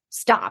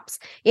stops,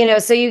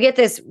 so you get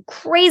this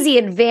crazy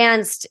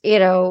advanced,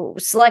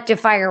 selective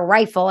fire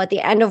rifle at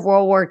the end of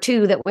World War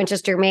II that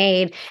Winchester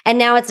made. And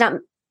now it's not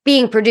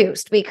being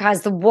produced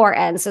because the war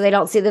ends. So they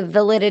don't see the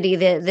validity,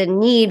 the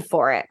need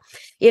for it,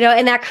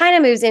 and that kind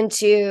of moves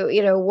into,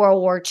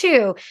 World War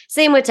II.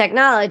 Same with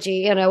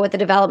technology, with the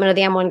development of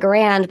the M1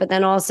 Garand, but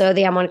then also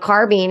the M1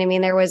 carbine.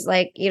 There was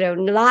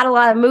not a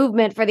lot of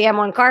movement for the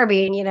M1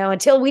 carbine,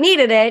 until we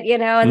needed it,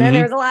 and then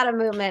there was a lot of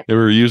movement. They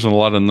were using a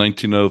lot of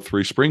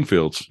 1903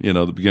 Springfields,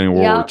 the beginning of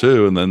World War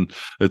II. And then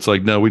it's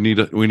like, no, we need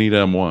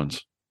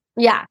M1s.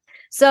 Yeah.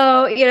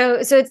 So,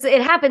 so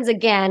it happens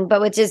again,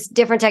 but with just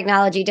different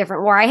technology,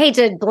 different war. I hate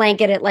to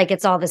blanket it like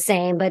it's all the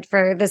same, but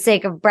for the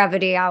sake of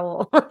brevity, I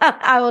will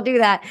I will do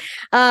that.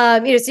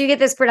 So you get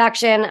this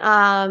production,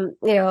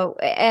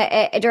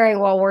 during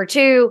World War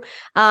II.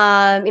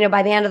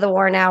 By the end of the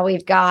war now,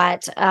 we've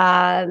got,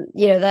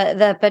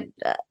 the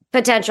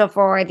potential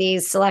for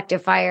these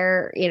selective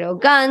fire,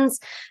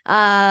 guns,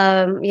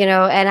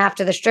 and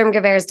after the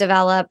Sturmgewehr is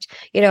developed,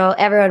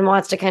 everyone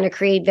wants to kind of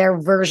create their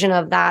version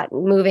of that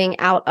moving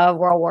out of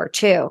World War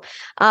II.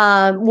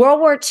 World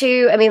War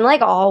II, I mean,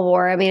 like all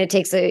war, I mean, it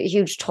takes a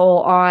huge toll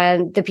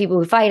on the people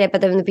who fight it,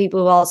 but then the people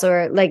who also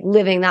are like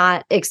living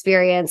that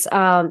experience.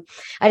 I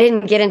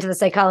didn't get into the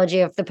psychology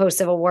of the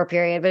post-Civil War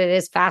period, but it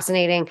is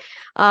fascinating.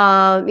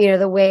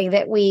 The way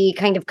that we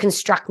kind of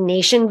construct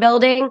nation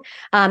building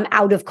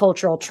out of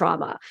cultural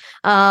trauma.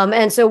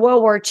 And so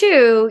World War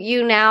II,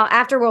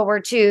 after World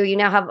War II, you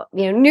now have,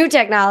 new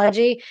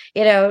technology,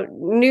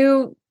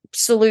 new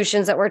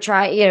solutions that we're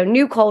trying,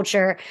 new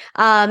culture.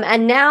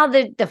 And now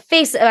I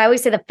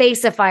always say the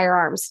face of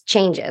firearms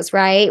changes,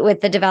 right?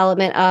 With the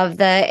development of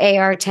the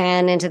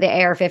AR-10 into the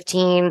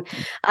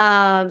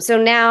AR-15.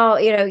 So now,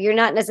 you're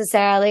not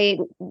necessarily,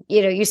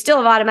 you still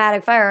have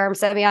automatic firearms,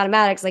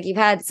 semi-automatics like you've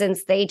had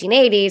since the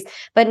 1880s,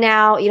 but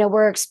now,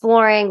 we're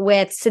exploring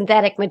with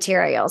synthetic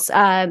materials.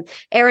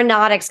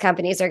 Aeronautics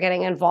companies are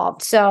getting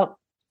involved. So,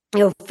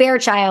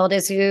 Fairchild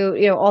is who,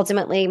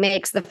 ultimately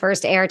makes the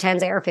first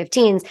AR-10s,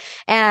 AR-15s.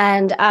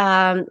 And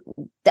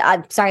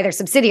sorry, their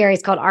subsidiary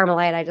is called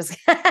Armalite. I just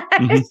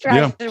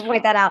tried to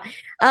point that out.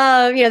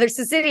 Their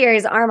subsidiary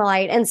is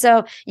Armalite. And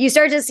so you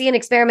start to see an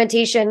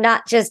experimentation,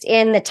 not just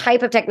in the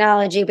type of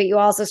technology, but you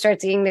also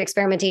start seeing the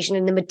experimentation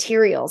in the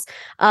materials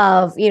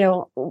of,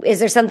 is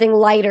there something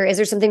lighter? Is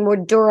there something more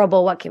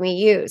durable? What can we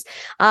use?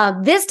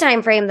 This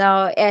time frame,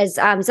 though, is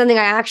something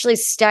I actually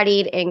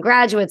studied in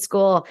graduate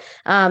school.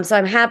 So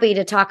I'm happy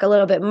to talk a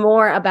little bit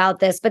more about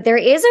this, but there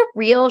is a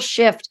real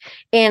shift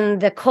in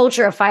the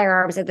culture of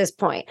firearms at this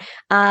point.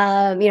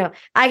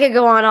 I could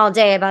go on all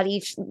day about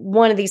each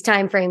one of these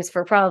time frames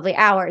for probably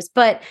hours,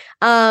 but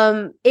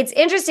it's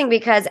interesting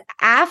because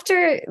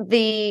after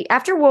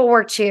World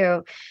War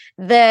II,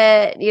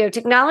 the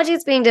technology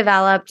is being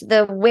developed.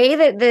 The way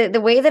that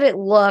the way that it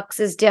looks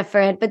is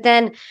different, but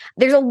then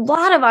there's a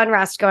lot of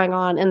unrest going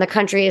on in the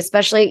country,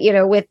 especially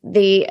with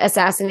the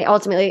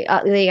ultimately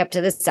leading up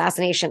to the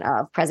assassination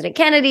of President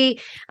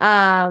Kennedy.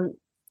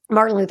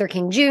 Martin Luther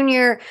King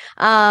Jr.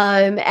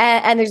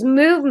 And there's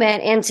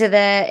movement into the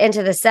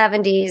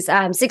 70s,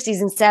 60s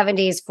and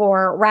 70s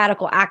for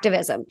radical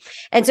activism.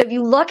 And so if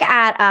you look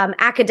at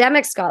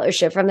academic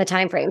scholarship from the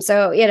time frame,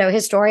 so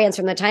historians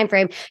from the time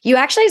frame, you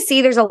actually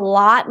see there's a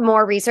lot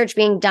more research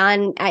being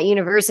done at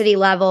university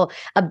level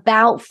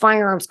about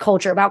firearms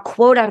culture, about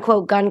quote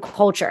unquote gun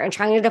culture, and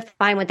trying to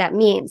define what that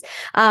means.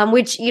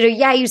 Which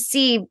you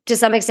see to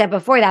some extent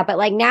before that, but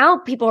like now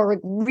people are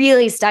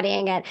really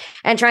studying it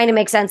and trying to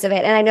make sense of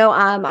it. And I know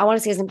I want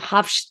to say his name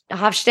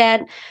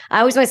Hofstede. I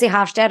always want to say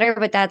Hofstadter,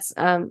 but that's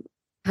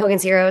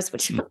Hogan's Heroes,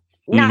 which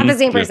not the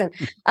same person.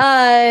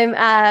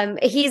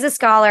 He's a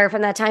scholar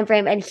from that time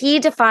frame, and he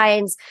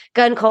defines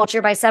gun culture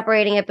by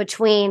separating it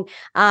between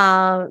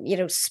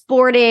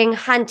sporting,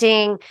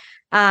 hunting,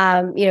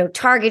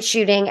 target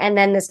shooting, and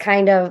then this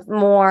kind of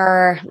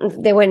more,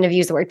 they wouldn't have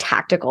used the word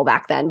tactical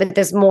back then, but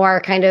this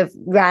more kind of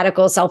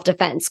radical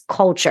self-defense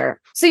culture.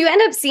 So you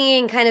end up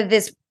seeing kind of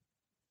this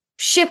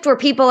shift where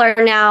people are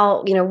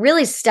now,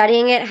 really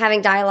studying it,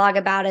 having dialogue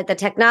about it. The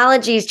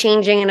technology is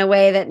changing in a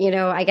way that,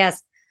 I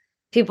guess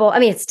people, I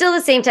mean, it's still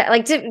the same.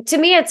 To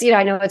me, it's,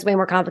 I know it's way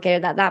more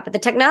complicated than that, but the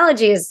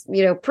technology is,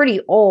 pretty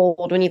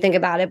old when you think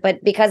about it.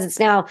 But because it's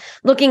now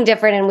looking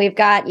different and we've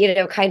got,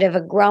 kind of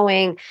a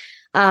growing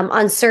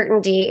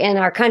uncertainty in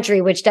our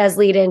country, which does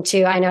lead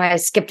into, I know I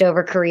skipped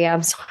over Korea.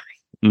 I'm sorry.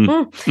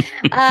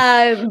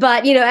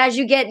 But as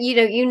you get,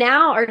 you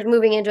now are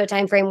moving into a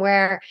time frame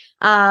where,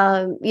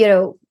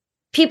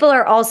 people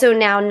are also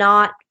now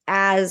not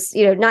as,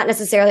 not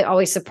necessarily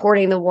always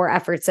supporting the war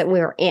efforts that we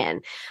were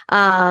in,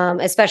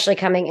 especially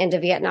coming into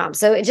Vietnam.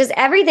 So it just,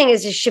 everything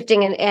is just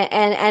shifting,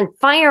 and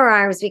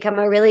firearms become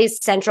a really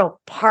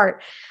central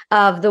part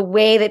of the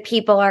way that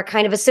people are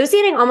kind of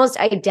associating almost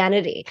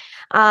identity.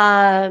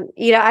 I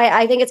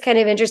think it's kind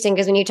of interesting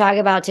because when you talk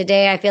about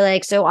today, I feel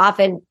like so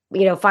often,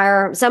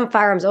 some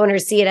firearms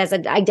owners see it as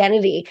an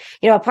identity,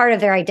 a part of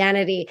their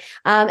identity.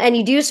 And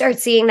you do start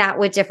seeing that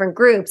with different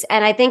groups.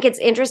 And I think it's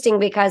interesting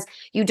because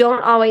you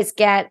don't always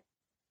get,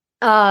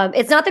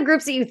 it's not the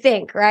groups that you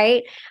think,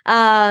 right?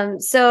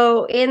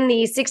 So in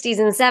the 60s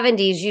and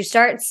 70s, you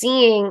start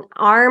seeing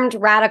armed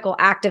radical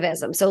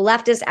activism. So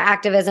leftist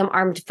activism,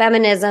 armed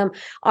feminism,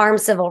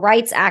 armed civil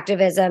rights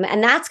activism.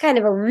 And that's kind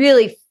of a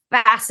really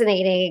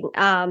fascinating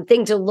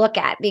thing to look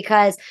at,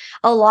 because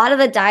a lot of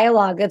the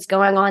dialogue that's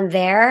going on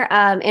there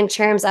in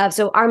terms of,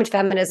 so armed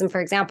feminism,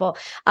 for example,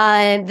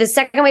 the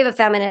second wave of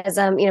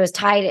feminism, is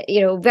tied,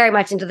 very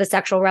much into the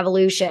sexual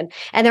revolution.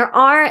 And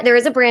there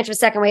is a branch of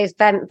second wave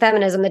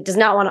feminism that does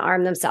not want to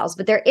arm themselves,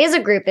 but there is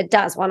a group that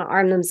does want to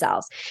arm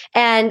themselves.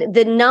 And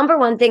the number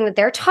one thing that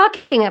they're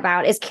talking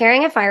about is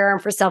carrying a firearm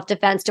for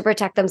self-defense to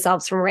protect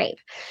themselves from rape.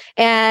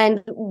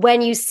 And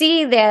when you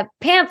see the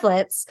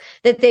pamphlets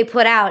that they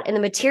put out and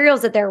the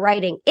materials that they're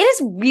writing, it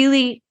is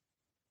really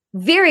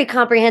very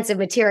comprehensive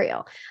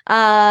material.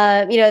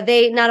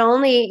 They not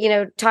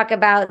only, talk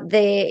about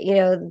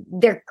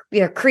their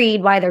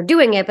creed, why they're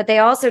doing it, but they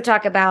also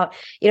talk about,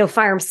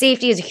 firearm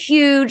safety is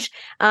huge,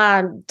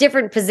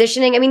 different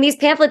positioning. I mean, these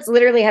pamphlets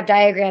literally have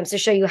diagrams to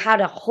show you how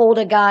to hold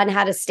a gun,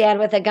 how to stand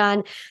with a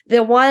gun.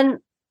 The one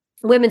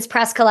Women's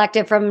Press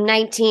Collective from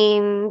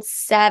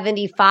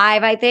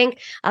 1975, I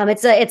think.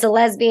 It's a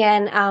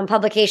lesbian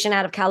publication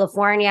out of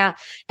California,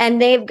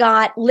 and they've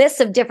got lists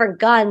of different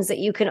guns that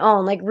you can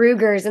own, like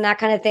Rugers and that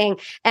kind of thing,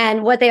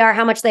 and what they are,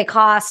 how much they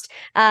cost,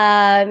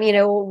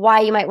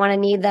 why you might want to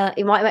need them,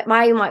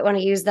 why you might want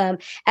to use them,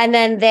 and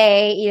then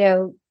they,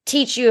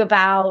 teach you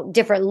about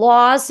different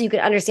laws so you can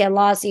understand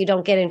laws so you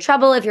don't get in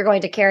trouble if you're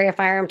going to carry a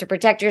firearm to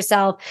protect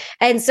yourself.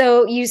 And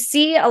so you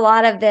see a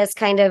lot of this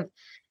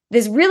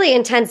really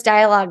intense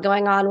dialogue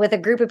going on with a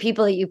group of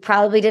people that you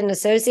probably didn't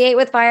associate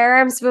with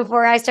firearms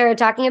before I started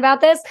talking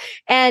about this.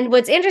 And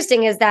what's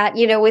interesting is that,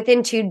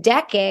 within 2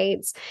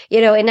 decades,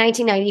 in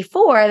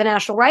 1994, the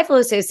National Rifle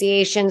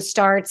Association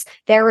starts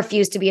their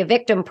Refuse to be a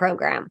Victim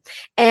program.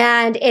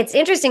 And it's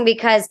interesting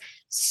because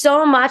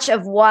so much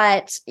of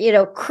what,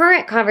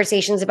 current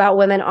conversations about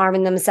women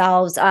arming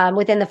themselves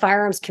within the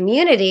firearms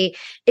community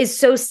is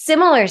so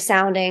similar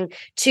sounding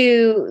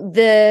to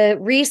the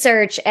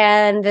research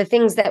and the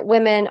things that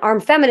women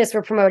armed feminists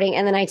were promoting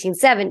in the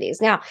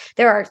 1970s. Now,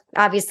 there are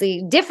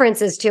obviously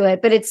differences to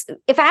it, but it's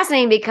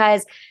fascinating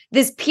because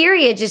this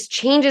period just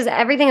changes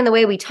everything in the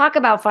way we talk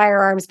about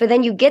firearms. But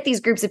then you get these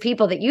groups of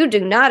people that you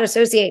do not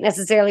associate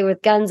necessarily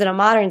with guns in a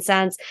modern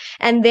sense.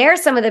 And they're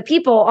some of the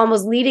people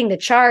almost leading the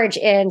charge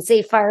in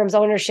safe firearms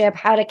ownership,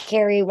 how to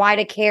carry, why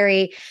to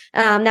carry,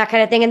 that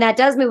kind of thing. And that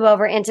does move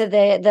over into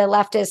the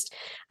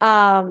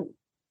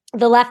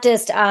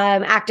leftist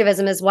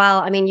activism as well.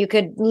 I mean, you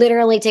could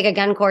literally take a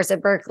gun course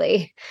at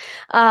Berkeley.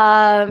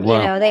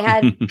 Wow. They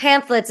had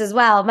pamphlets as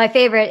well. My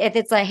favorite, if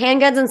it's like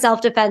Handguns and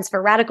Self-Defense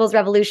for Radicals,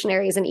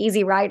 Revolutionaries, and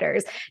Easy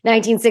Riders,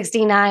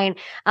 1969,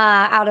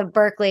 out of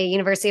Berkeley,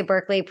 University of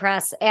Berkeley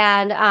Press.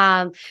 And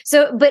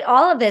but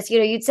all of this,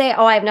 you'd say,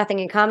 oh, I have nothing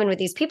in common with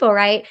these people,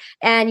 right?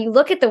 And you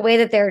look at the way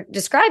that they're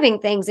describing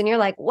things and you're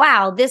like,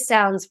 wow, this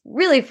sounds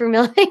really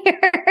familiar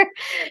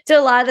to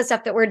a lot of the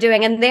stuff that we're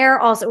doing. And they're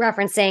also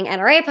referencing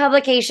NRA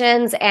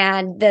publications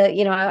and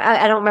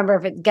I don't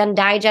remember if Gun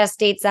Digest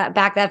dates that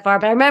back that far,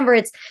 but I remember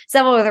it's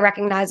several of the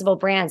recognizable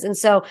brands. And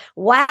so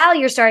while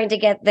you're starting to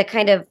get the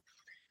kind of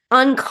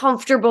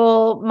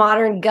uncomfortable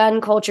modern gun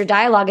culture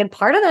dialogue, and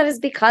part of that is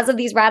because of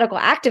these radical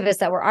activists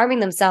that were arming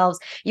themselves,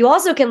 you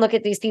also can look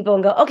at these people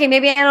and go, okay,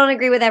 maybe I don't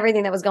agree with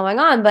everything that was going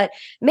on, but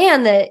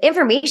man, the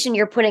information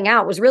you're putting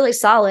out was really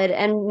solid.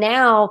 And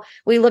now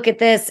we look at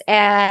this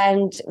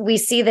and we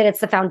see that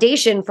it's the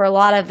foundation for a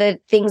lot of the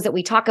things that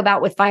we talk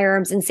about with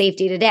firearms and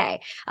safety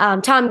today.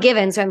 Tom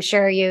Givens, who I'm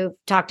sure you've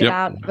talked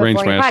about before in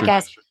your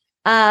podcast,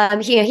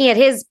 he had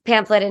his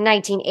pamphlet in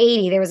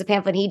 1980. There was a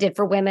pamphlet he did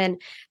for women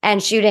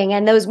and shooting,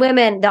 and those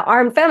women, the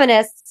armed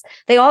feminists,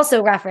 they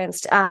also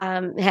referenced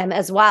him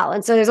as well.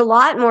 And so there's a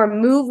lot more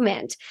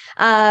movement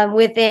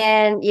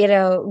within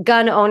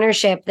gun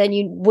ownership than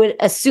you would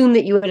assume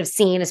that you would have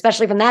seen,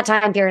 especially from that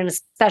time period, and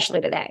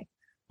especially today.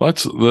 Well,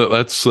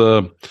 that's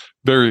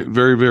very,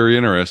 very, very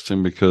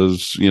interesting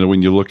because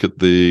when you look at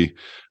the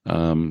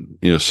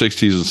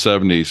 60s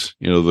and 70s,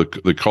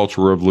 the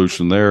cultural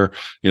revolution there,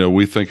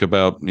 we think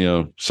about,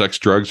 sex,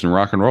 drugs, and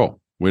rock and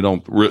roll. We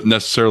don't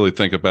necessarily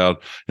think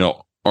about,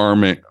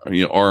 armed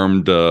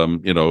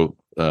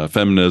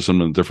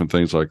feminism and different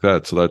things like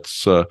that.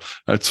 So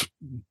that's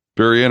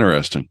very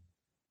interesting.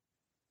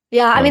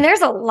 Yeah. I mean,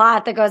 there's a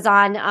lot that goes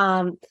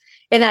on,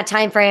 in that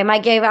time frame. I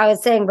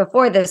was saying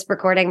before this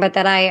recording, but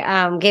that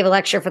I gave a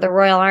lecture for the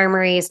Royal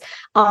Armories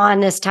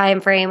on this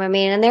time frame. I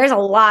mean, and there's a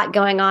lot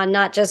going on,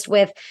 not just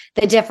with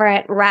the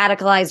different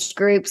radicalized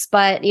groups,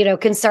 but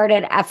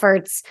concerted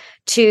efforts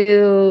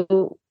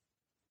to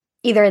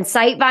either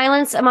incite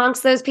violence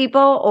amongst those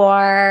people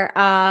or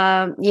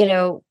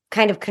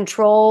kind of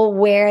control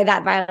where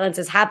that violence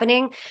is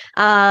happening.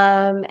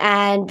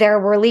 And there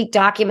were leaked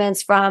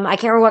documents from, I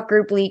can't remember what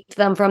group leaked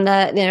them, from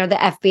the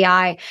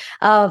FBI,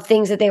 of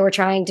things that they were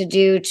trying to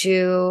do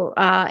to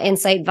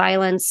incite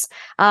violence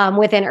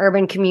within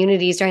urban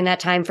communities during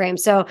that time frame.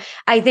 So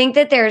I think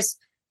that there's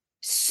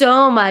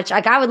so much,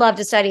 like I would love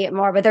to study it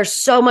more, but there's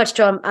so much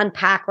to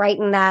unpack right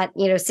in that,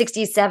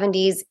 60s,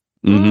 70s,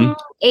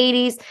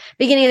 80s,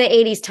 beginning of the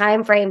 80s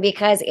timeframe,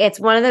 because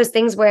it's one of those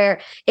things where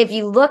if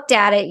you looked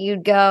at it,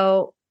 you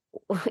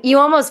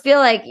almost feel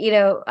like,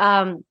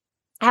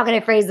 how can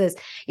I phrase this?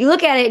 You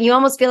look at it and you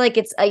almost feel like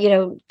it's,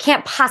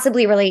 can't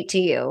possibly relate to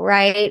you,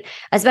 right?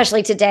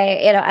 Especially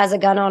today, as a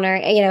gun owner,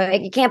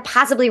 it can't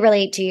possibly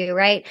relate to you,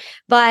 right?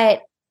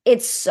 But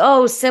it's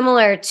so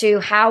similar to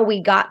how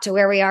we got to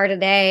where we are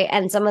today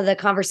and some of the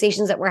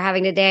conversations that we're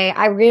having today.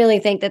 I really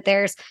think that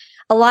there's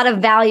a lot of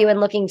value in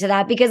looking to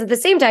that, because at the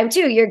same time,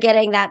 too, you're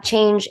getting that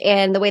change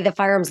in the way the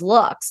firearms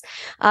looks,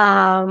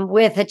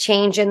 with a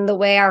change in the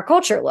way our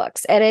culture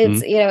looks. And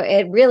it's,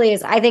 it really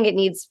is, I think it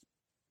needs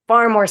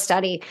far more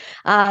study,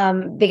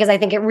 because I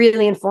think it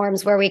really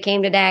informs where we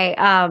came today.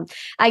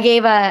 I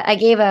gave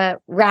a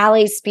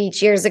rally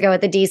speech years ago at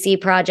the DC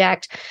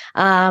Project,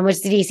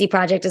 which the DC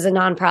Project is a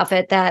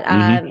nonprofit that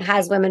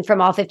has women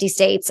from all 50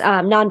 states,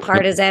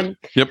 nonpartisan.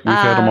 Yep, we've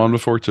had them on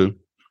before too.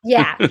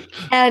 Yeah,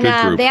 and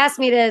they asked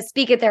me to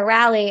speak at their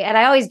rally, and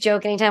I always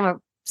joke anytime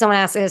someone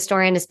asks a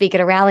historian to speak at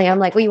a rally, I'm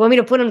like, well, you want me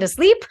to put them to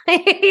sleep?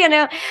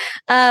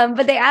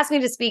 But they asked me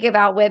to speak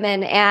about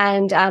women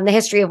and the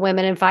history of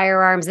women and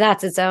firearms. And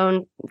that's its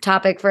own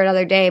topic for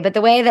another day. But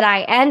the way that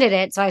I ended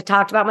it, so I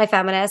talked about my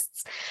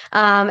feminists,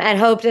 and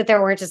hoped that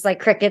there weren't just like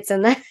crickets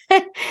in the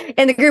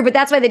in the group. But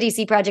that's why the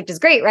DC Project is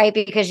great, right?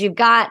 Because you've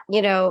got,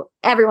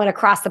 everyone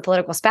across the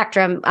political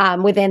spectrum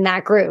within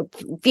that group,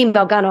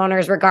 female gun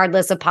owners,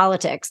 regardless of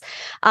politics.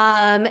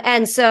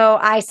 And so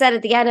I said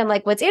at the end, I'm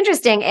like, what's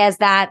interesting is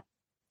that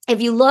if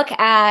you look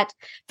at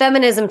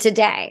feminism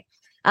today,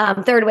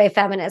 third wave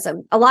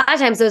feminism, a lot of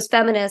times those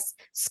feminists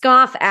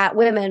scoff at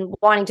women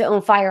wanting to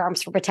own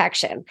firearms for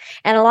protection.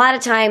 And a lot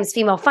of times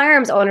female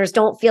firearms owners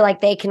don't feel like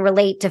they can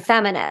relate to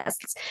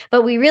feminists,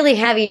 but we really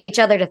have each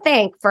other to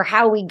thank for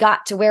how we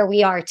got to where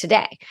we are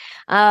today.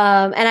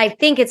 And I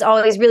think it's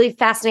always really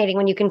fascinating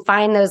when you can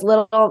find those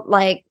little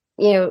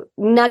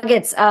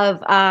nuggets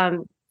of,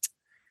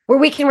 where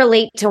we can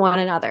relate to one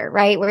another,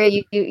 right? Where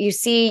you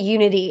see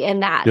unity in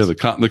that. Yeah,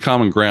 the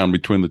common ground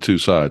between the two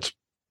sides.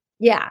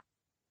 Yeah.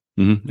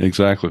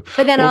 Exactly.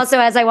 But then also,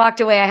 as I walked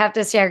away, I have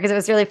to share, because it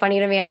was really funny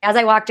to me. As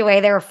I walked away,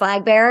 there were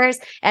flag bearers,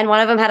 and one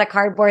of them had a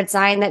cardboard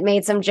sign that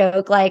made some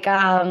joke like,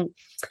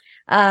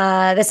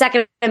 the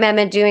Second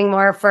Amendment doing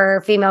more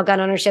for female gun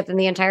ownership than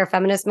the entire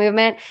feminist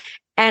movement.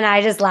 And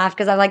I just laughed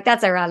because I'm like,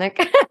 that's ironic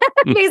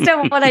based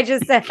on what I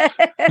just said.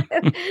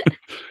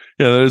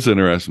 Yeah, that is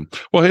interesting.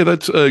 Well, hey,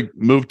 let's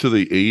move to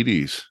the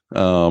 80s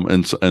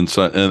and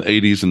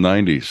 80s and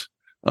 90s.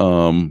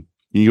 Can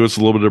you give us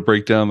a little bit of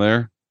breakdown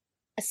there?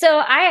 So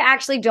I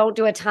actually don't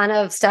do a ton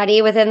of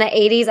study within the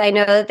 80s. I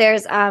know that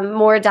there's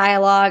more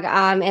dialogue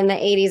in the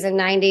 80s and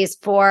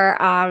 90s for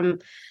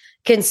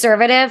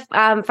conservative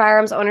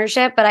firearms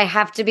ownership, but I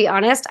have to be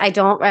honest, I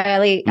don't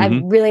really,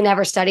 I've really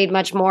never studied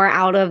much more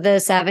out of the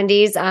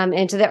 70s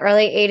into the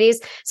early 80s.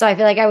 So I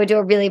feel like I would do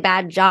a really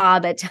bad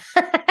job at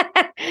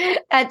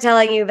at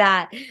telling you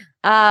that.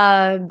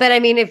 But I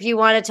mean, if you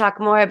want to talk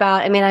more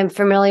about, I'm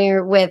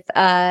familiar with,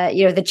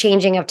 the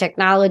changing of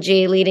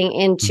technology leading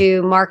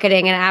into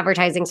marketing and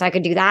advertising. So I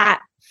could do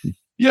that.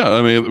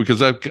 Yeah, because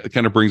that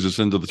kind of brings us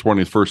into the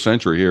 21st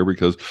century here,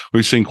 because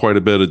we've seen quite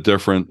a bit of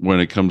different when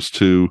it comes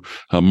to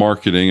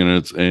marketing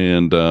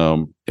and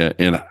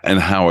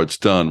how it's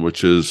done,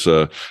 which is,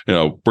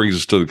 brings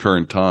us to the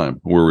current time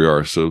where we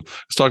are. So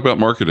let's talk about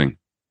marketing.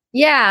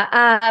 Yeah,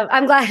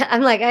 I'm glad.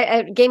 I'm like,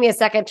 it gave me a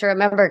second to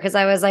remember, because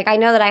I was like, I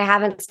know that I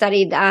haven't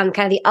studied kind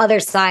of the other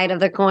side of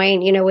the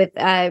coin, with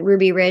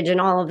Ruby Ridge and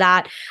all of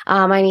that.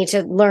 I need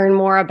to learn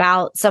more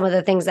about some of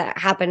the things that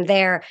happened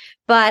there.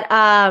 But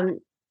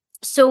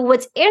so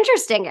what's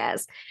interesting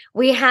is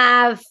we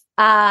have,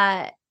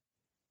 as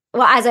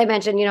I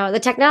mentioned, the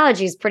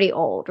technology is pretty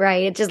old,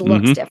 right? It just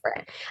looks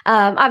different.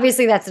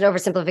 Obviously, that's an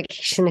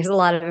oversimplification. There's a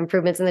lot of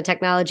improvements in the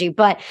technology.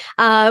 But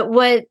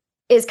what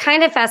is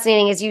kind of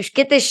fascinating is you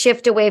get this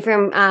shift away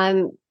from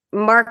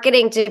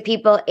marketing to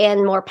people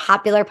in more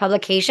popular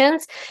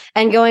publications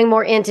and going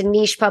more into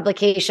niche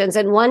publications.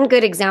 And one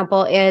good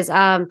example is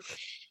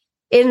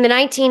in the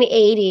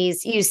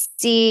 1980s, you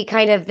see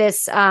kind of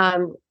this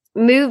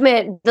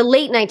movement, the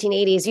late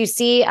 1980s, you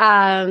see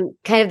kind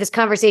of this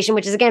conversation,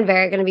 which is again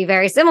going to be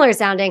very similar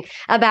sounding,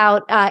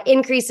 about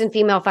increase in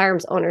female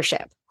firearms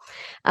ownership.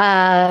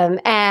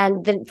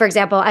 And then, for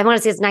example, I want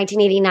to say it's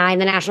 1989,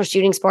 the National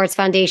Shooting Sports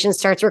Foundation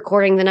starts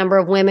recording the number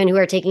of women who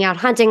are taking out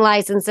hunting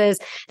licenses.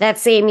 That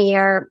same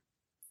year,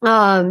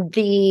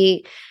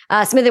 the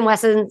Smith &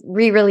 Wesson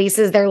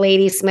re-releases their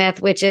Lady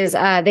Smith, which is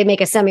they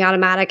make a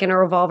semi-automatic and a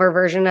revolver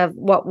version of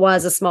what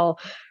was a small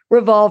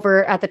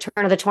revolver at the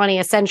turn of the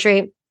 20th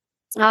century.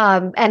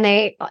 And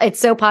it's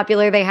so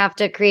popular, they have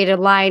to create a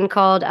line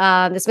called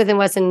the Smith &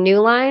 Wesson New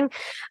Line,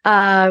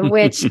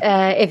 which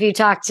if you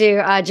talk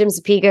to Jim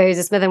Zapico, who's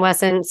a Smith &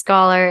 Wesson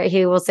scholar,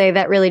 he will say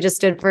that really just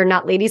stood for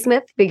not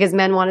Ladysmith, because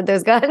men wanted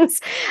those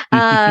guns.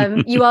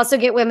 You also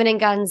get Women in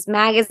Guns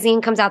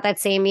magazine comes out that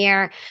same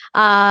year.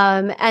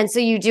 And so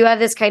you do have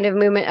this kind of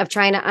movement of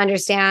trying to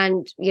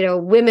understand,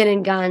 women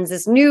in guns,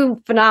 this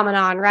new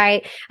phenomenon,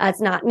 right?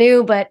 It's not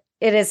new, but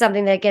it is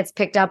something that gets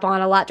picked up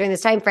on a lot during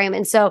this time frame.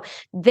 And so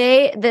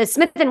the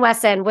Smith and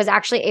Wesson was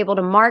actually able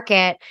to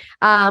market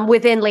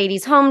within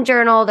Ladies Home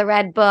Journal, the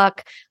Red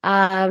Book.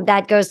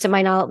 That goes to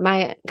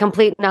my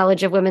complete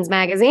knowledge of women's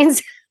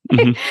magazines.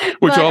 Mm-hmm.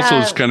 Which also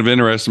is kind of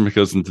interesting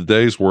because in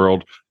today's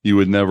world, you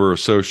would never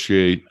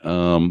associate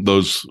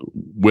those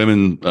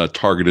women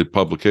targeted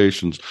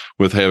publications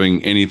with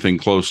having anything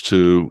close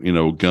to,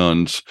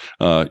 guns,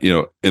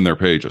 in their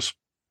pages.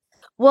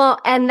 Well,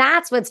 and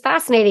that's what's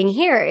fascinating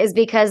here is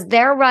because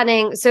they're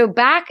running. So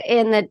back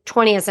in the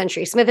 20th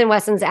century, Smith and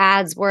Wesson's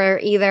ads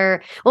were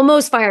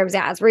most firearms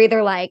ads were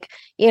either like,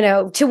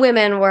 to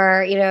women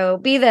were,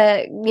 be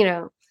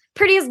the,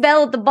 prettiest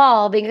belle at the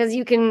ball because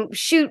you can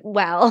shoot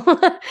well.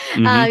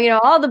 Mm-hmm.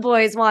 All the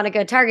boys want a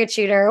good target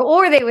shooter,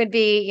 or they would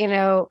be,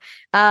 how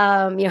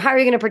are you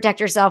going to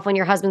protect yourself when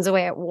your husband's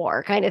away at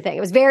war kind of thing.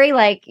 It was very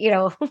like,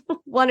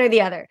 one or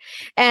the other.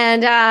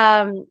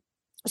 And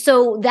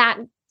so that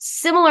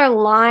similar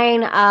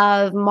line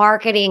of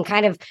marketing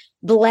kind of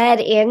bled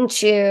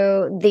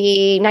into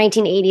the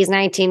 1980s,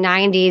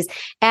 1990s.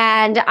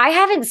 And I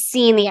haven't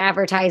seen the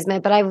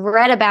advertisement, but I've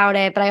read about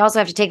it. But I also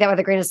have to take that with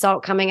a grain of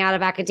salt coming out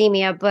of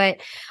academia. But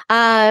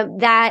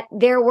that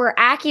there were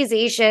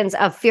accusations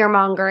of fear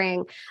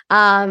mongering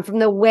from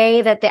the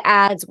way that the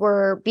ads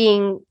were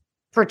being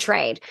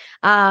portrayed,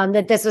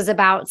 that this was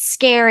about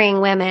scaring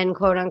women,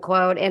 quote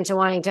unquote, into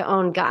wanting to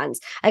own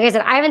guns. Like I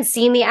said, I haven't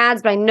seen the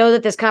ads, but I know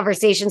that this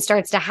conversation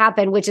starts to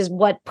happen, which is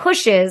what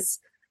pushes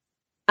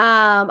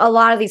a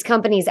lot of these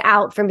companies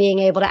out from being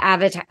able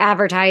to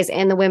advertise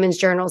in the women's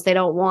journals. They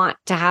don't want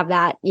to have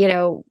that,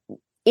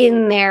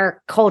 in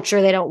their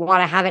culture. They don't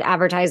want to have it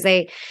advertised.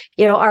 They,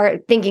 are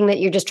thinking that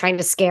you're just trying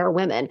to scare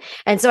women.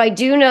 And so I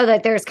do know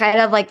that there's kind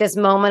of like this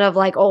moment of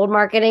like old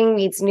marketing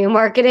meets new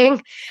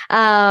marketing,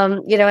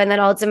 and then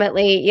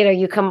ultimately,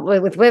 you come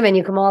with women,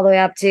 you come all the way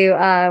up to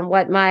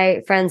what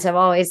my friends have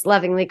always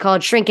lovingly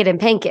called shrink it and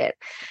pink it,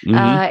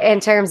 in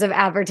terms of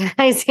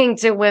advertising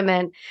to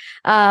women.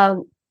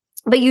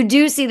 But you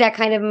do see that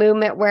kind of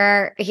movement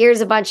where here's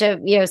a bunch of,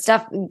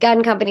 stuff,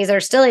 gun companies are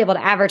still able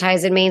to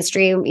advertise in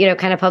mainstream,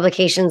 kind of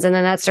publications. And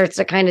then that starts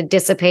to kind of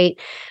dissipate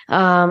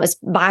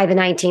by the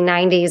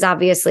 1990s,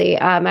 obviously,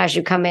 as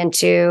you come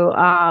into,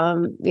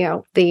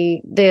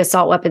 the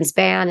assault weapons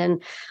ban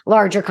and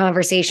larger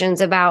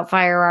conversations about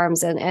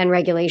firearms and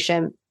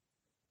regulation.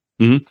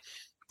 Mm-hmm.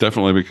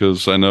 Definitely,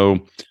 because I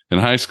know in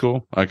high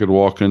school, I could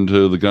walk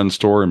into the gun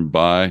store and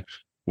buy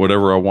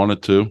whatever I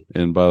wanted to.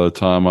 And by the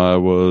time I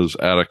was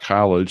out of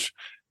college,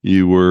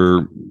 you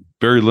were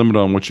very limited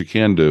on what you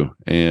can do.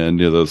 And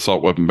the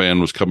assault weapon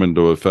ban was coming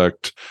into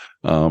effect.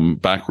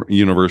 Background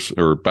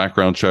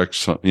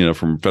checks,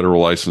 from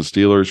federal licensed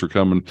dealers were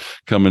coming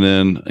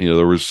in.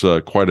 There was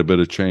quite a bit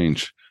of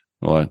change.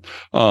 So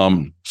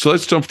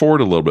let's jump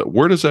forward a little bit.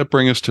 Where does that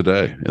bring us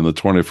today in the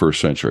 21st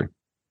century?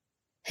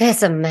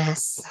 It's a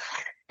mess.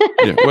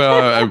 Yeah,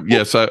 well,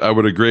 yes, I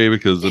would agree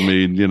because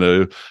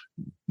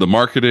the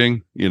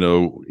marketing,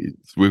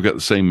 we've got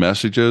the same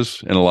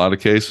messages in a lot of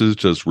cases,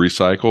 just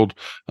recycled.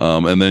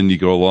 And then you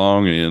go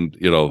along and,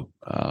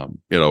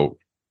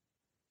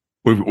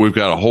 we've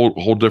got a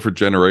whole different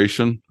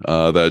generation,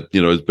 that,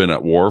 has been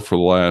at war for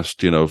the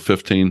last,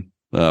 15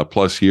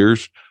 plus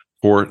years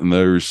for it. And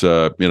there's,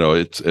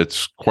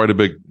 it's quite a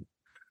big,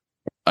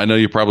 I know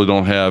you probably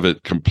don't have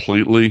it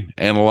completely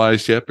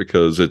analyzed yet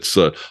because it's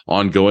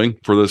ongoing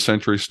for this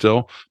century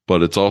still,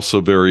 but it's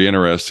also very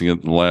interesting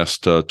in the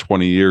last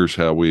 20 years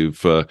how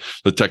the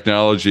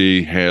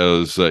technology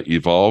has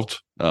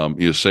evolved.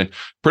 You say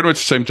pretty much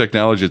the same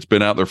technology. It's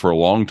been out there for a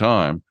long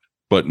time,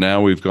 but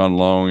now we've gone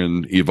along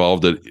and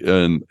evolved it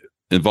and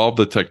involved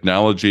the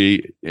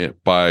technology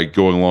by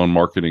going along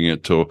marketing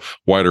it to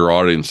wider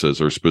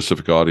audiences or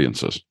specific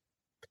audiences.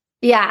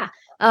 Yeah.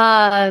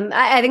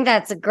 I think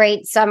that's a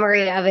great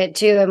summary of it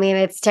too. I mean,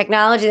 it's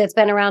technology that's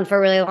been around for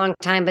a really long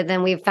time, but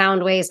then we've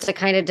found ways to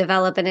kind of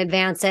develop and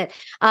advance it.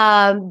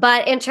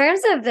 But in terms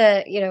of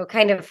the,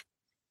 kind of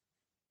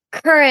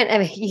current, I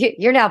mean,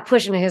 you're now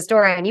pushing a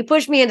historian. You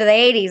pushed me into the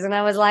 80s and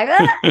I was like,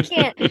 I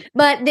can't.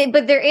 But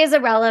there is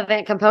a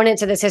relevant component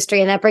to this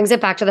history. And that brings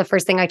it back to the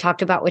first thing I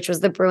talked about, which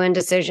was the Bruen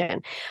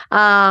decision.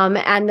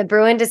 And the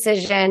Bruen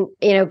decision,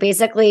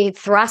 basically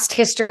thrust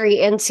history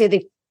into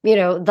the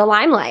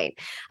limelight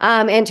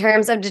in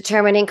terms of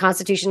determining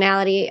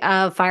constitutionality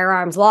of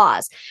firearms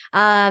laws.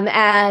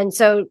 And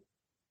so,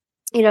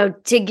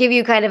 to give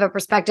you kind of a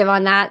perspective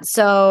on that.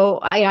 So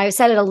I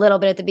said it a little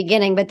bit at the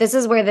beginning, but this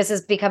is where this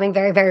is becoming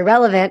very, very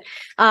relevant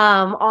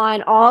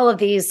on all of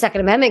these Second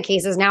Amendment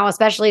cases now,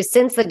 especially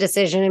since the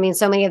decision. I mean,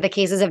 so many of the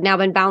cases have now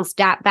been bounced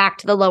back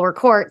to the lower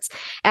courts,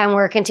 and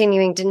we're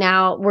continuing to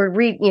now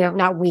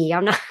not we.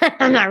 I'm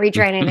not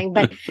retrying anything,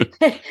 but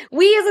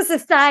we as a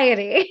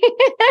society,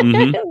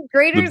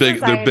 greater society,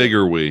 the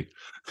bigger we.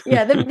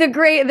 Yeah,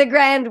 the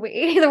grand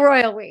we, the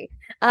royal we.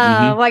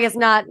 Well, I guess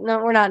not. No,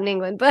 we're not in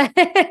England, but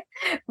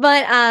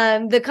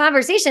the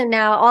conversation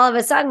now, all of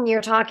a sudden,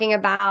 you're talking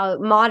about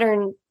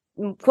modern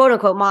quote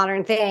unquote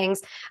modern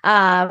things,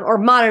 or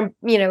modern,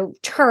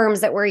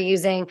 terms that we're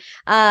using.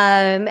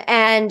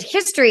 And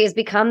history has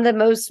become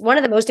one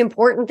of the most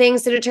important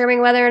things to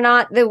determine whether or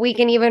not that we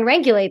can even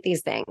regulate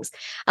these things.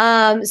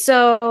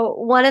 So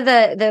one of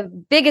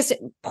the biggest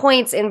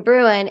points in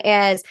Bruin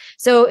is,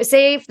 so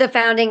say if the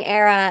founding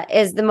era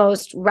is the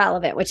most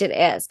relevant, which it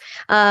is.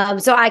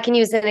 So I can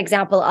use an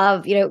example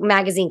of,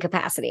 magazine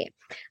capacity.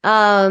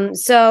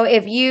 So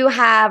if you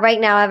have right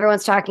now,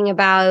 everyone's talking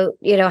about,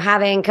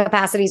 having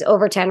capacities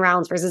over 10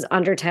 rounds versus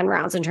under 10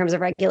 rounds in terms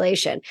of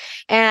regulation.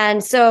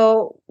 And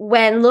so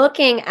when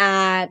looking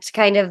at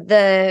kind of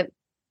the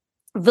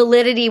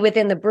validity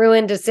within the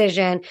Bruin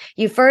decision,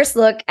 you first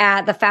look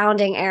at the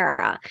founding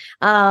era.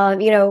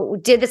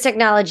 Did this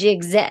technology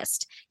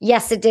exist?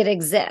 Yes, it did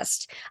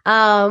exist.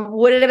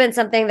 Would it have been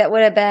something that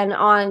would have been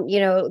on,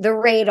 the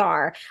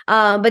radar?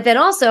 But then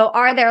also,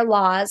 are there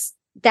laws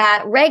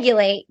that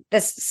regulate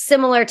this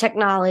similar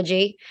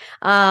technology?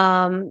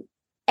 And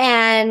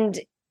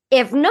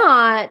if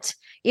not,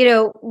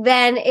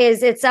 then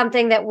is it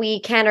something that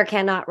we can or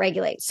cannot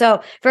regulate?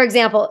 So, for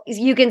example,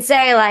 you can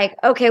say like,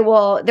 okay,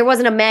 well, there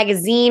wasn't a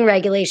magazine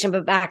regulation,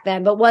 but back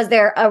then, but was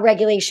there a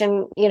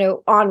regulation,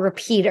 on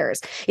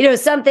repeaters?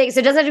 Something, so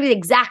it doesn't have to be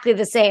exactly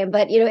the same,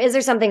 but, is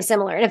there something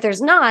similar? And if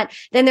there's not,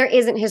 then there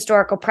isn't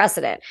historical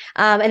precedent.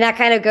 And that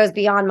kind of goes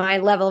beyond my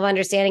level of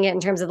understanding it in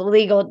terms of the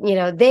legal,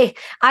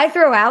 I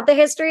throw out the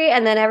history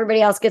and then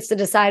everybody else gets to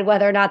decide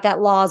whether or not that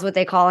law is what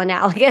they call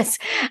analogous.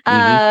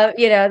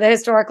 The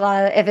historic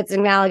law, if it's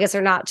analogous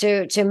or not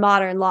to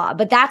modern law.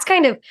 But that's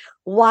kind of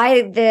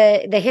why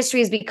the history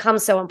has become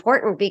so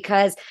important,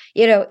 because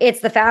it's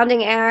the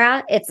founding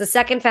era, it's the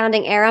second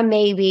founding era,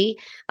 maybe.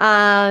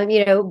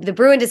 The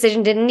Bruin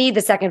decision didn't need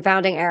the second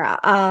founding era,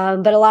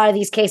 but a lot of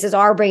these cases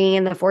are bringing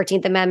in the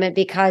 14th Amendment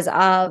because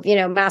of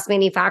mass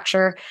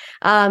manufacture,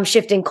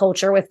 shifting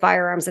culture with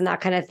firearms and that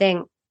kind of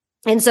thing.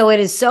 And so it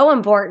is so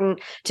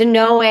important to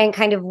knowing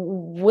kind of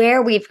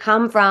where we've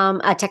come from,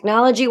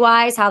 technology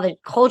wise, how the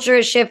culture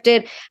has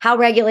shifted, how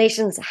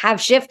regulations have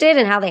shifted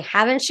and how they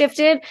haven't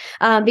shifted,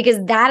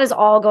 because that is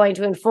all going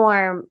to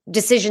inform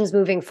decisions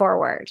moving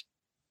forward.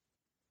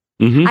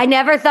 Mm-hmm. I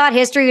never thought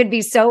history would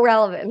be so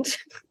relevant.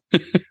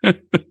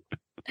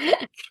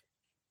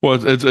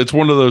 Well, it's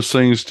one of those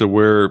things to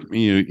where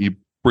you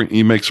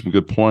make some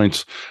good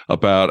points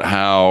about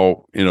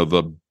how,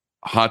 the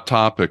hot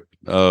topic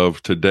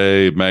of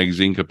today,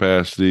 magazine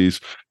capacities,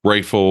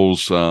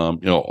 rifles,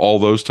 all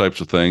those types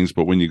of things.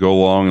 But when you go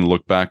along and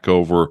look back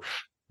over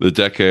the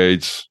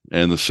decades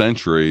and the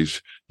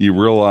centuries, you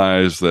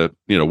realize that,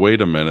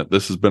 wait a minute,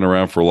 this has been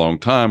around for a long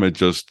time. It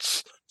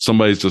just,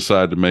 somebody's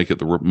decided to make it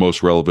the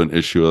most relevant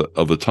issue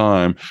of the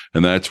time.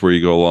 And that's where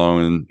you go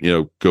along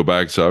and, go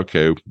back and say,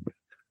 okay,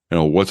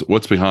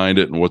 what's behind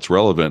it and what's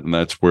relevant. And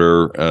that's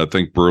where I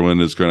think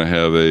Bruin is going to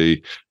have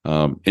a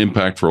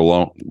impact for a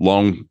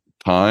long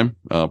time,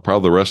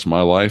 probably the rest of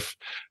my life.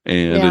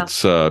 And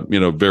it's,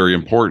 very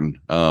important,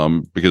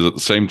 because at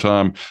the same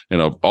time,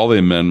 all the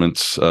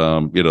amendments,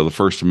 the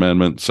First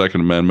Amendment,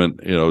 Second Amendment,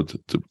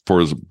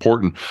 for as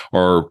important,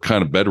 are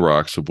kind of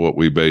bedrocks of what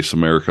we base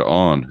America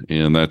on.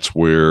 And that's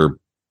where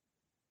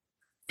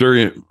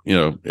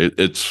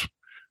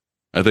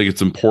I think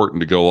it's important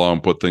to go along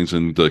and put things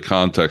into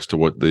context to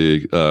what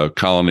the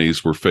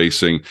colonies were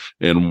facing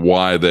and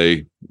why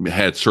they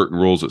had certain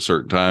rules at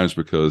certain times,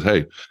 because,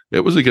 hey,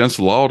 it was against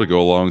the law to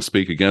go along and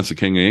speak against the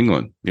King of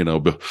England,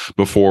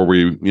 before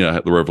we,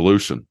 had the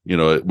revolution.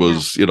 It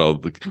was,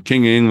 the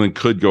King of England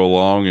could go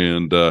along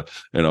and,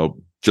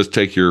 just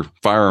take your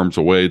firearms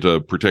away to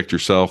protect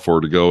yourself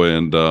or to go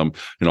and,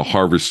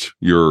 harvest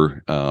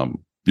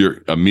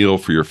a meal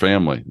for your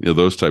family,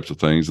 those types of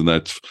things. And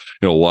that's,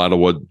 a lot of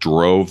what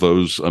drove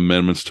those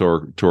amendments to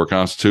our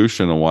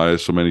Constitution, and why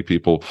so many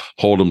people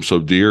hold them so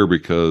dear,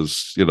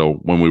 because,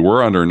 when we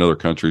were under another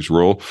country's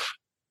rule,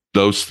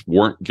 those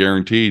weren't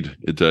guaranteed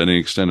to any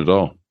extent at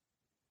all.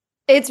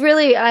 It's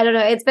really, I don't know,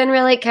 it's been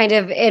really kind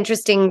of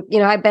interesting.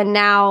 I've been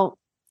now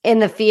in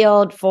the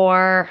field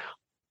for,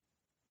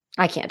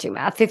 I can't do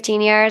math,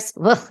 15 years.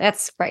 Well,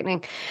 that's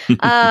frightening.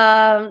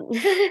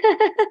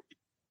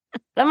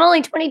 I'm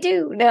only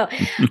 22. No,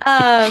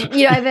 I've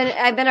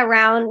been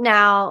around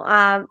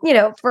now,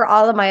 for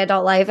all of my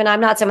adult life, and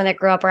I'm not someone that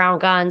grew up around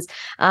guns.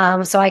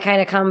 So I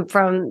kind of come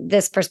from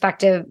this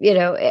perspective,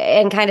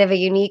 in kind of a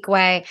unique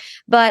way.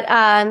 But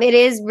it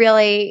is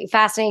really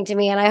fascinating to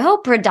me, and I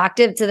hope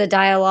productive to the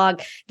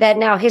dialogue, that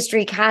now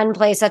history can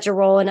play such a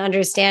role in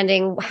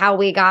understanding how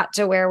we got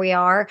to where we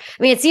are.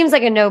 I mean, it seems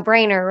like a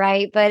no-brainer,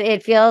 right? But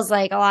it feels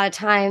like a lot of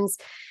times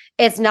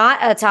it's not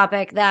a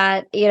topic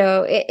that,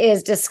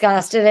 is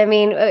discussed. And I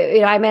mean,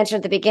 I mentioned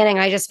at the beginning,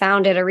 I just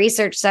founded a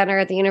research center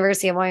at the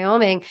University of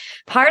Wyoming.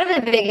 Part of the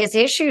biggest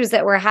issues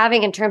that we're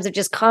having in terms of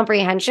just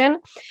comprehension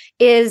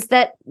is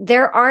that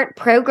there aren't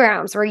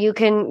programs where you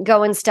can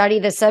go and study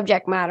the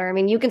subject matter. I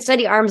mean, you can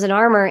study arms and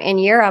armor in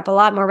Europe a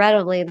lot more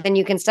readily than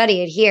you can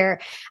study it here.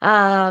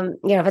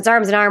 If it's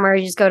arms and armor,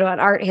 you just go to an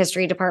art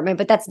history department,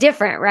 but that's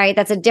different, right?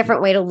 That's a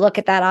different way to look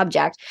at that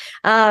object.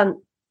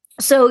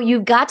 So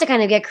you've got to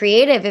kind of get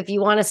creative if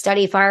you want to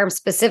study firearms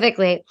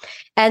specifically.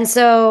 And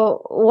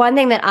so one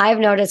thing that I've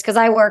noticed, because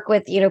I work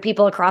with,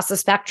 people across the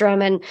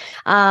spectrum, and,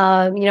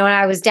 when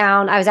I was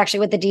actually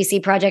with the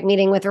DC project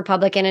meeting with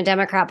Republican and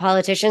Democrat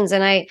politicians.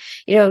 And I,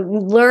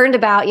 learned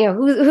about,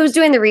 who's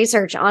doing the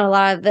research on a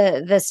lot of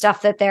the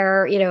stuff that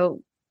they're,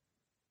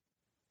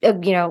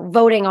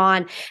 voting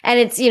on. And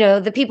it's,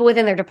 the people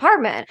within their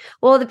department.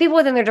 Well, the people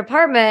within their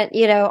department,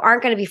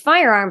 aren't going to be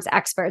firearms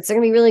experts. They're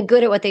going to be really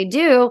good at what they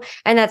do.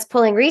 And that's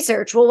pulling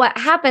research. Well, what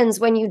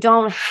happens when you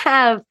don't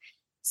have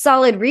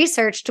solid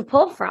research to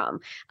pull from?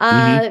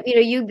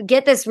 You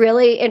get this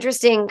really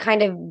interesting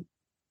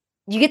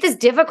you get this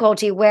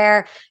difficulty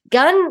where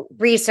gun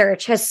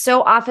research has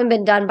so often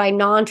been done by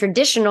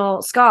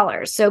non-traditional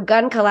scholars. So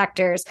gun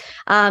collectors,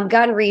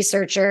 gun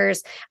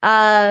researchers,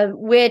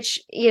 which,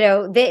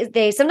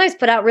 they sometimes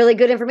put out really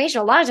good information.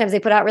 A lot of times they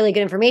put out really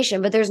good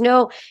information, but there's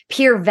no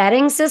peer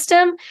vetting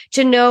system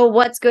to know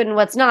what's good and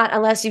what's not,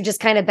 unless you've just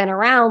kind of been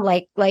around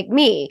like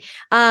me.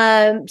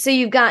 So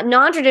you've got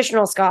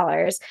non-traditional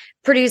scholars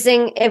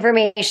producing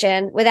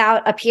information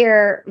without a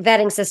peer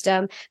vetting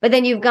system. But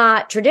then you've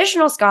got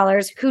traditional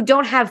scholars who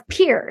don't have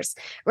peers,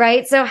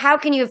 right? So how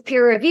can you have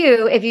peer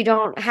review if you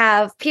don't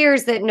have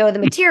peers that know the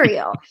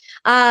material?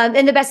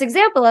 And the best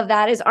example of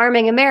that is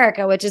Arming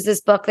America, which is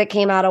this book that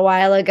came out a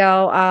while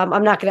ago. I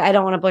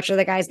don't want to butcher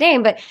the guy's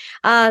name, but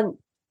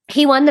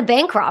he won the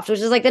Bancroft,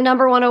 which is like the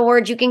 #1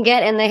 award you can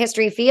get in the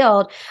history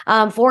field,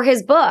 for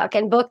his book.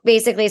 And book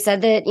basically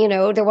said that,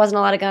 there wasn't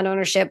a lot of gun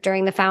ownership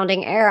during the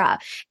founding era.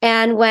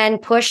 And when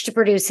pushed to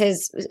produce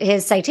his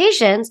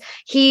citations,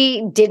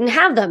 he didn't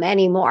have them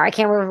anymore. I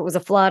can't remember if it was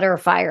a flood or a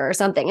fire or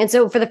something. And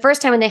so for the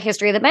first time in the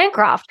history of the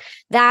Bancroft,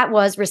 that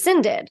was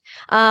rescinded,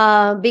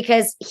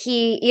 because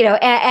he,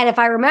 and if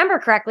I remember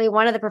correctly,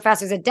 one of the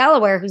professors at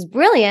Delaware, who's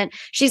brilliant,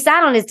 she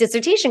sat on his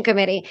dissertation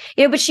committee,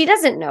 but she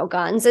doesn't know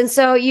guns. And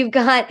so you've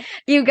got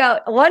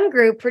one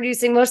group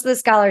producing most of the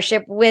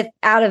scholarship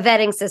without a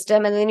vetting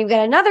system, and then you've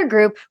got another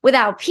group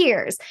without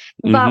peers.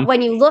 Mm-hmm. But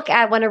when you look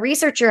at when a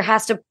researcher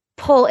has to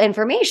pull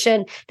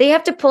information, they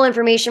have to pull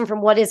information from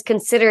what is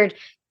considered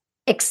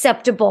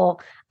acceptable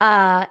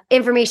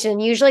information.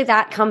 And usually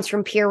that comes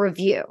from peer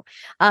review.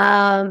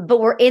 But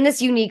we're in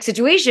this unique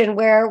situation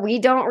where we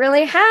don't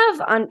really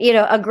have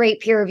a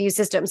great peer review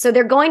system. So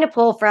they're going to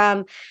pull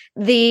from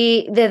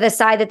the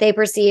side that they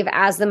perceive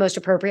as the most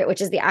appropriate, which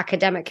is the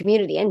academic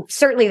community. And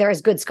certainly there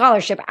is good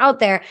scholarship out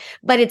there,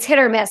 but it's hit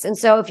or miss. And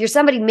so if you're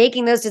somebody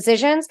making those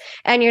decisions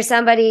and you're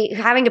somebody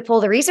having to pull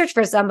the research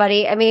for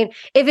somebody, I mean,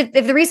 if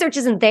the research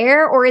isn't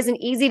there or isn't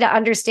easy to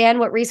understand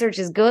what research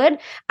is good,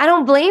 I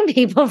don't blame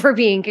people for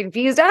being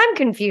confused. I'm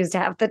confused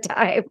half the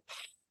time.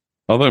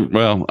 I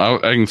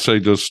can say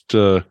just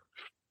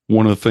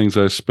one of the things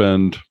I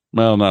spend,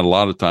 not a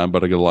lot of time,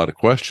 but I get a lot of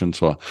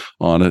questions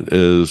on it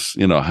is,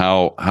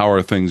 how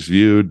are things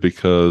viewed?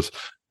 Because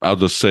I'll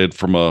just say it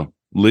from a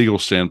legal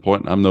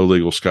standpoint. I'm no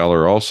legal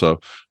scholar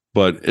also,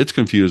 but it's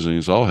confusing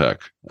as all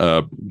heck.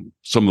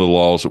 Some of the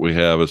laws that we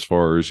have as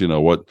far as,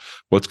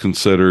 what's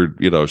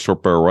considered, a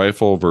short barrel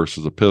rifle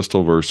versus a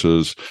pistol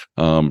versus,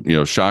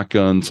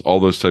 shotguns, all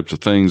those types of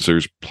things.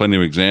 There's plenty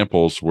of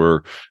examples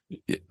where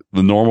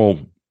the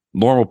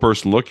normal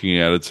person looking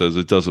at it says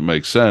it doesn't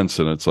make sense.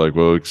 And it's like,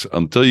 well,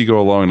 until you go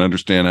along and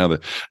understand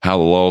how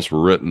the laws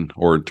were written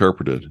or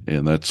interpreted.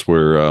 And that's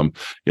where,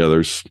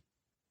 there's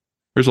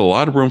a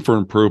lot of room for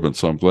improvement.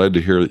 So I'm glad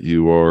to hear that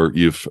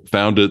you've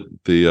founded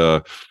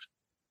the,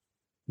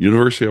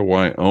 University of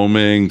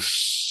Wyoming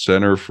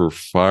Center for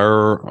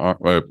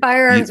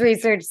Firearms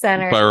Research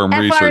Center. Firearm FRC,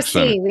 Research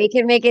Center. We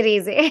can make it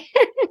easy.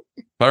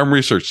 Firearm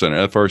Research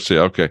Center, FRC.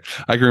 Okay,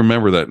 I can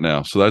remember that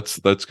now. So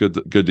that's good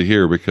to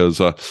hear,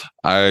 because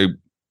I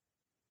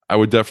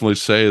would definitely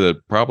say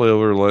that probably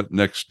over the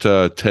next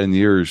 10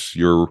 years,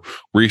 your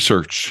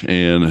research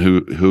and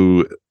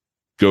who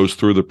goes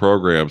through the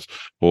programs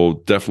will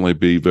definitely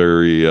be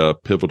very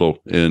pivotal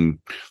in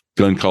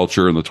gun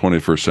culture in the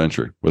 21st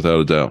century,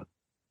 without a doubt.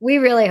 We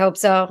really hope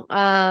so.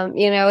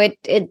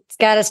 It's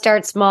got to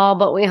start small,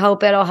 but we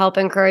hope it'll help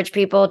encourage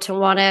people to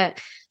want to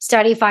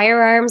study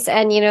firearms.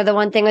 And, the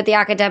one thing with the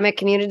academic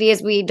community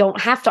is we don't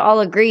have to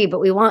all agree, but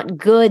we want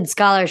good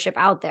scholarship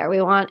out there.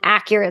 We want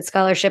accurate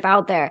scholarship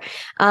out there.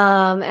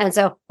 And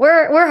so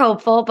we're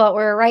hopeful, but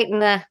we're right in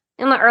the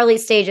early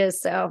stages.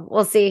 So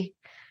we'll see.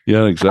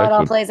 Yeah, exactly. How it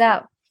all plays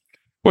out.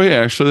 Well,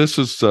 yeah, actually, this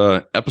is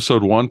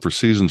episode 1 for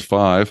season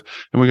 5,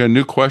 and we got a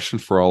new question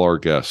for all our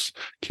guests.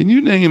 Can you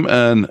name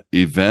an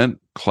event,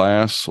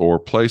 class, or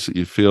place that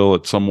you feel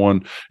that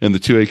someone in the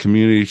 2A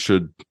community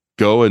should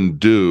go and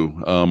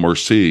do or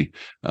see,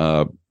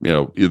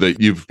 that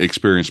you've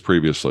experienced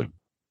previously?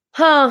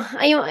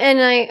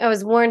 I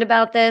was warned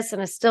about this,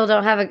 and I still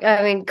don't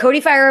have Cody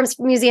Firearms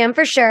Museum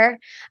for sure.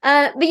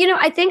 But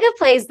I think a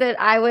place that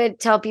I would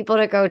tell people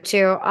to go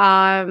to,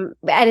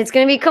 and it's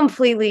going to be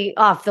completely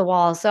off the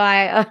wall, so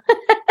I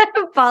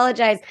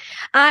apologize.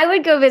 I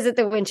would go visit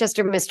the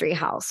Winchester Mystery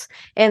House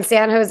in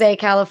San Jose,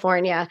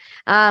 California.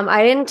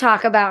 I didn't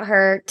talk about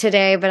her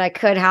today, but I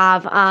could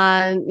have.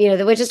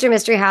 The Winchester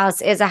Mystery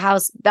House is a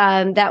house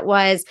that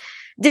was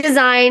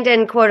designed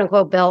and quote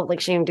unquote built, like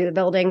she didn't do the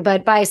building,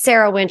 but by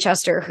Sarah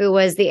Winchester, who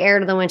was the heir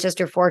to the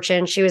Winchester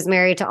fortune. She was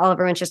married to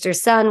Oliver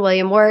Winchester's son,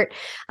 William Wirt.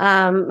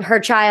 Her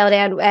child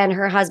and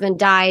her husband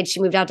died. She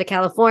moved out to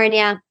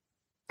California,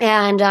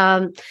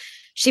 and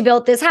she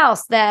built this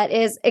house that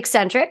is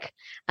eccentric.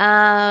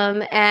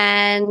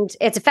 And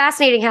it's a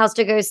fascinating house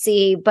to go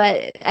see,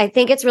 but I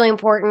think it's really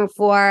important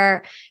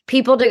for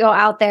people to go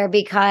out there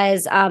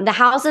because the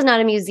house is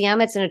not a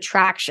museum, it's an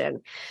attraction.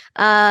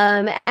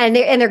 And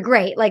they're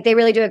great. Like, they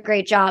really do a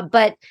great job.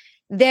 But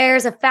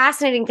there's a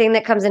fascinating thing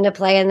that comes into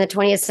play in the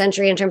 20th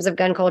century in terms of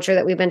gun culture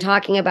that we've been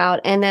talking about.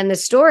 And then the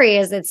story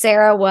is that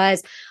Sarah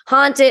was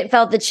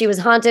felt that she was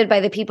haunted by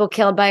the people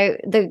killed by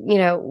the,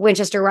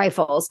 Winchester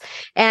rifles,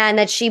 and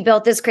that she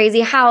built this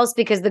crazy house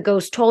because the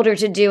ghost told her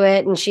to do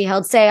it. And she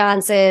held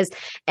seances.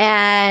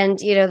 And,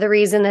 the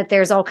reason that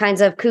there's all kinds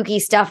of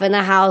kooky stuff in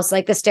the house,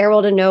 like the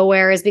stairwell to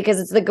nowhere, is because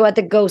it's what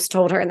the ghost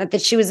told her, and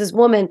that she was this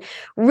woman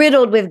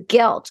riddled with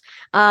guilt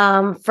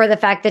for the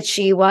fact that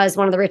she was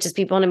one of the richest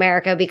people in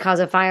America because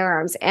of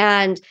firearms.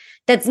 And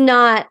that's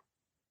not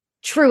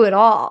true at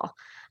all.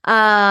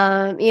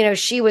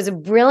 She was a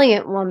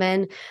brilliant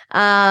woman.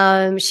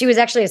 She was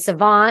actually a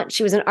savant.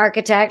 She was an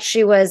architect.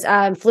 She was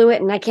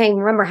fluent, and I can't even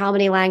remember how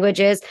many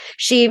languages.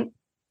 She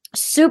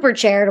super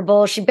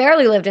charitable. She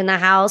barely lived in the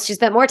house. She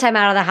spent more time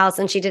out of the house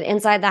than she did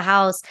inside the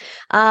house.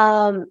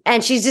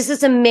 And she's just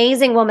this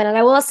amazing woman. And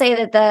I will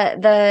say that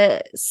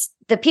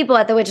the people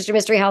at the Winchester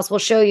Mystery House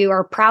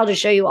are proud to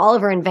show you all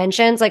of her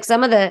inventions. Like,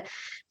 some of the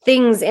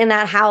things in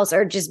that house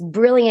are just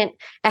brilliant,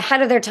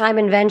 ahead of their time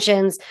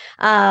inventions.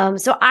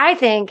 So I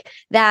think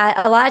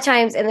that a lot of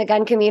times in the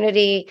gun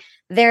community,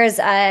 there's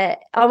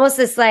almost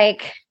this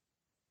like,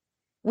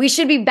 we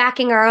should be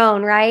backing our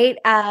own, right?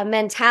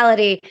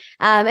 Mentality.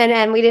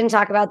 And we didn't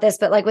talk about this,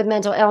 but like with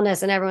mental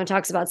illness, and everyone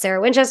talks about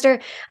Sarah Winchester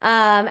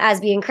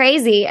as being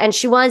crazy, and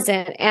she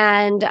wasn't.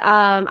 And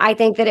I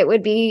think that it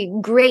would be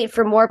great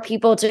for more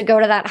people to go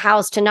to that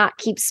house, to not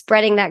keep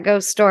spreading that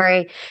ghost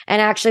story,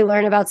 and actually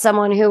learn about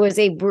someone who was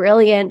a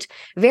brilliant,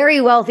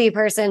 very wealthy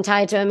person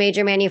tied to a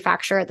major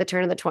manufacturer at the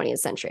turn of the 20th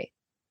century.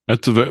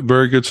 That's a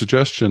very good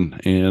suggestion.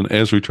 And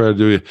as we try to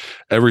do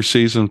every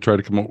season, try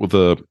to come up with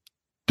a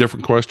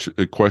different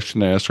question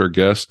to ask our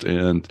guest,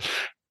 and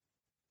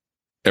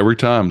every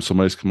time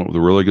somebody's come up with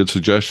a really good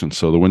suggestion.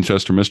 So the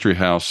Winchester Mystery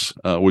House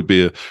would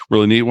be a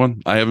really neat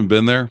one. I haven't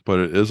been there, but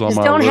it is on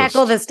my list. Don't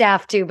heckle the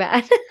staff too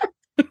bad.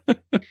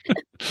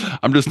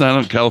 I'm just not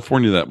in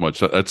California that much.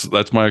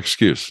 That's my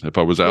excuse. If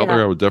I was out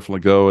there, I would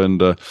definitely go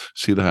and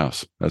see the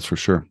house. That's for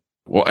sure.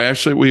 Well,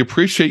 Ashley, we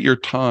appreciate your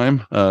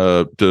time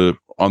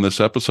on this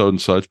episode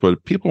and such, but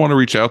if people want to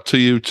reach out to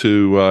you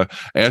to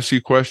ask you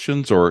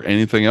questions or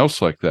anything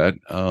else like that,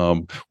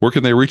 where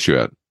can they reach you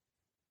at?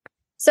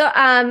 So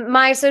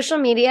my social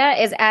media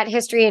is at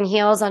History and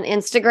Heels on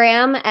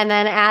Instagram, and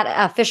then at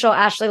official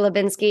Ashley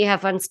Lubinsky.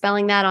 Have fun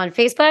spelling that on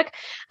Facebook.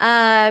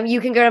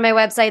 You can go to my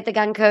website,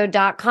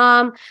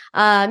 theguncode.com.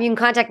 You can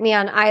contact me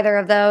on either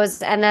of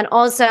those. And then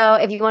also,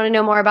 if you want to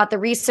know more about the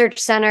Research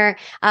Center,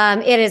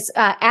 it is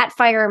at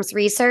Firearms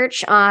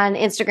Research on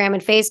Instagram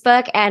and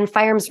Facebook, and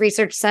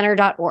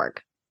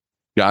firearmsresearchcenter.org.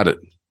 Got it.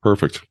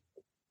 Perfect.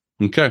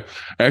 Okay.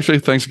 Ashley,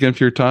 thanks again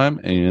for your time.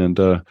 And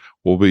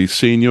we'll be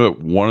seeing you at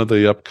one of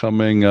the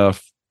upcoming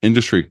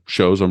industry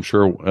shows, I'm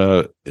sure,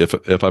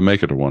 if I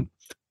make it to one.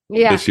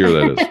 Yeah. This year,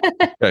 that is.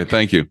 Okay.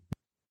 Thank you.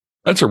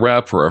 That's a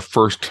wrap for our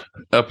first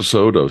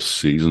episode of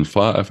Season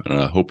 5.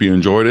 And I hope you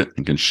enjoyed it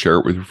and can share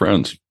it with your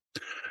friends.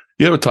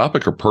 You have a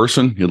topic or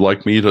person you'd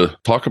like me to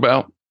talk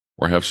about,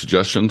 or have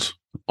suggestions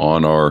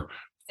on our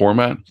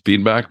format,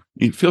 feedback,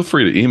 feel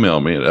free to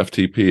email me at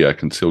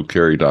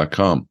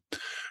ftp@concealedcarry.com.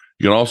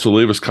 You can also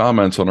leave us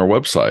comments on our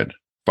website,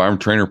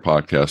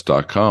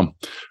 firearmtrainerpodcast.com.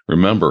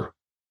 Remember,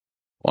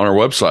 on our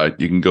website,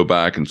 you can go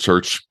back and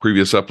search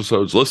previous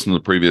episodes, listen to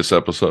the previous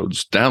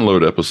episodes,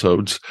 download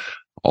episodes.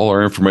 All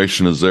our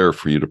information is there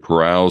for you to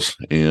peruse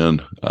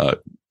and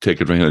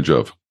take advantage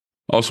of.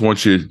 I also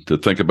want you to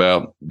think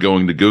about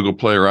going to Google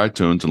Play or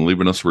iTunes and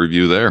leaving us a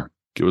review there.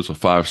 Give us a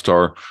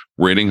 5-star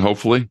rating,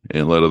 hopefully,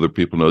 and let other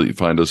people know that you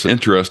find us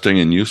interesting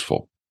and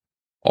useful.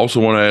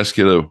 Also want to ask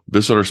you to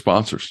visit our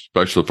sponsors,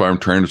 especially the Firearm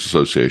Trainers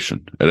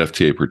Association at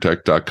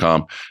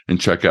ftaprotect.com, and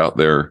check out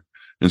their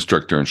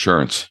instructor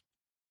insurance.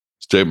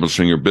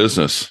 Establishing your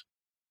business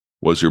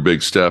was your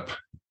big step.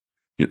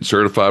 Getting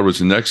certified was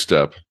the next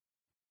step.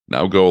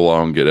 Now go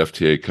along and get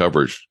FTA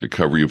coverage to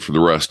cover you for the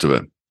rest of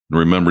it. And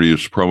remember to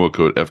use promo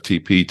code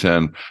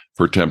FTP10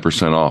 for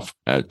 10% off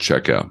at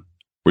checkout.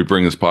 We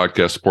bring this podcast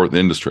to support the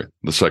industry,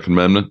 the Second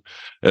Amendment,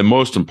 and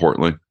most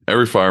importantly,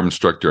 every firearm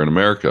instructor in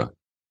America.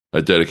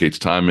 that dedicates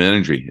time and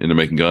energy into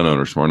making gun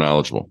owners more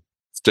knowledgeable.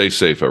 Stay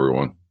safe,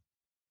 everyone.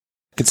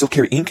 Concealed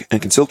Carry Inc.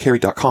 and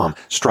ConcealedCarry.com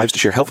strives to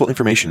share helpful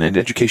information and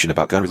education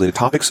about gun-related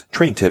topics,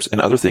 training tips, and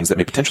other things that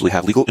may potentially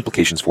have legal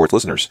implications for its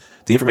listeners.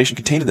 The information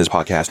contained in this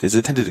podcast is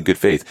intended in good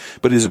faith,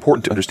 but it is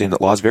important to understand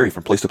that laws vary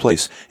from place to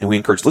place, and we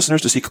encourage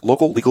listeners to seek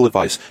local legal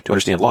advice to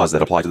understand laws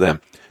that apply to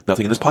them.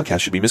 Nothing in this podcast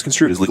should be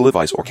misconstrued as legal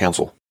advice or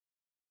counsel.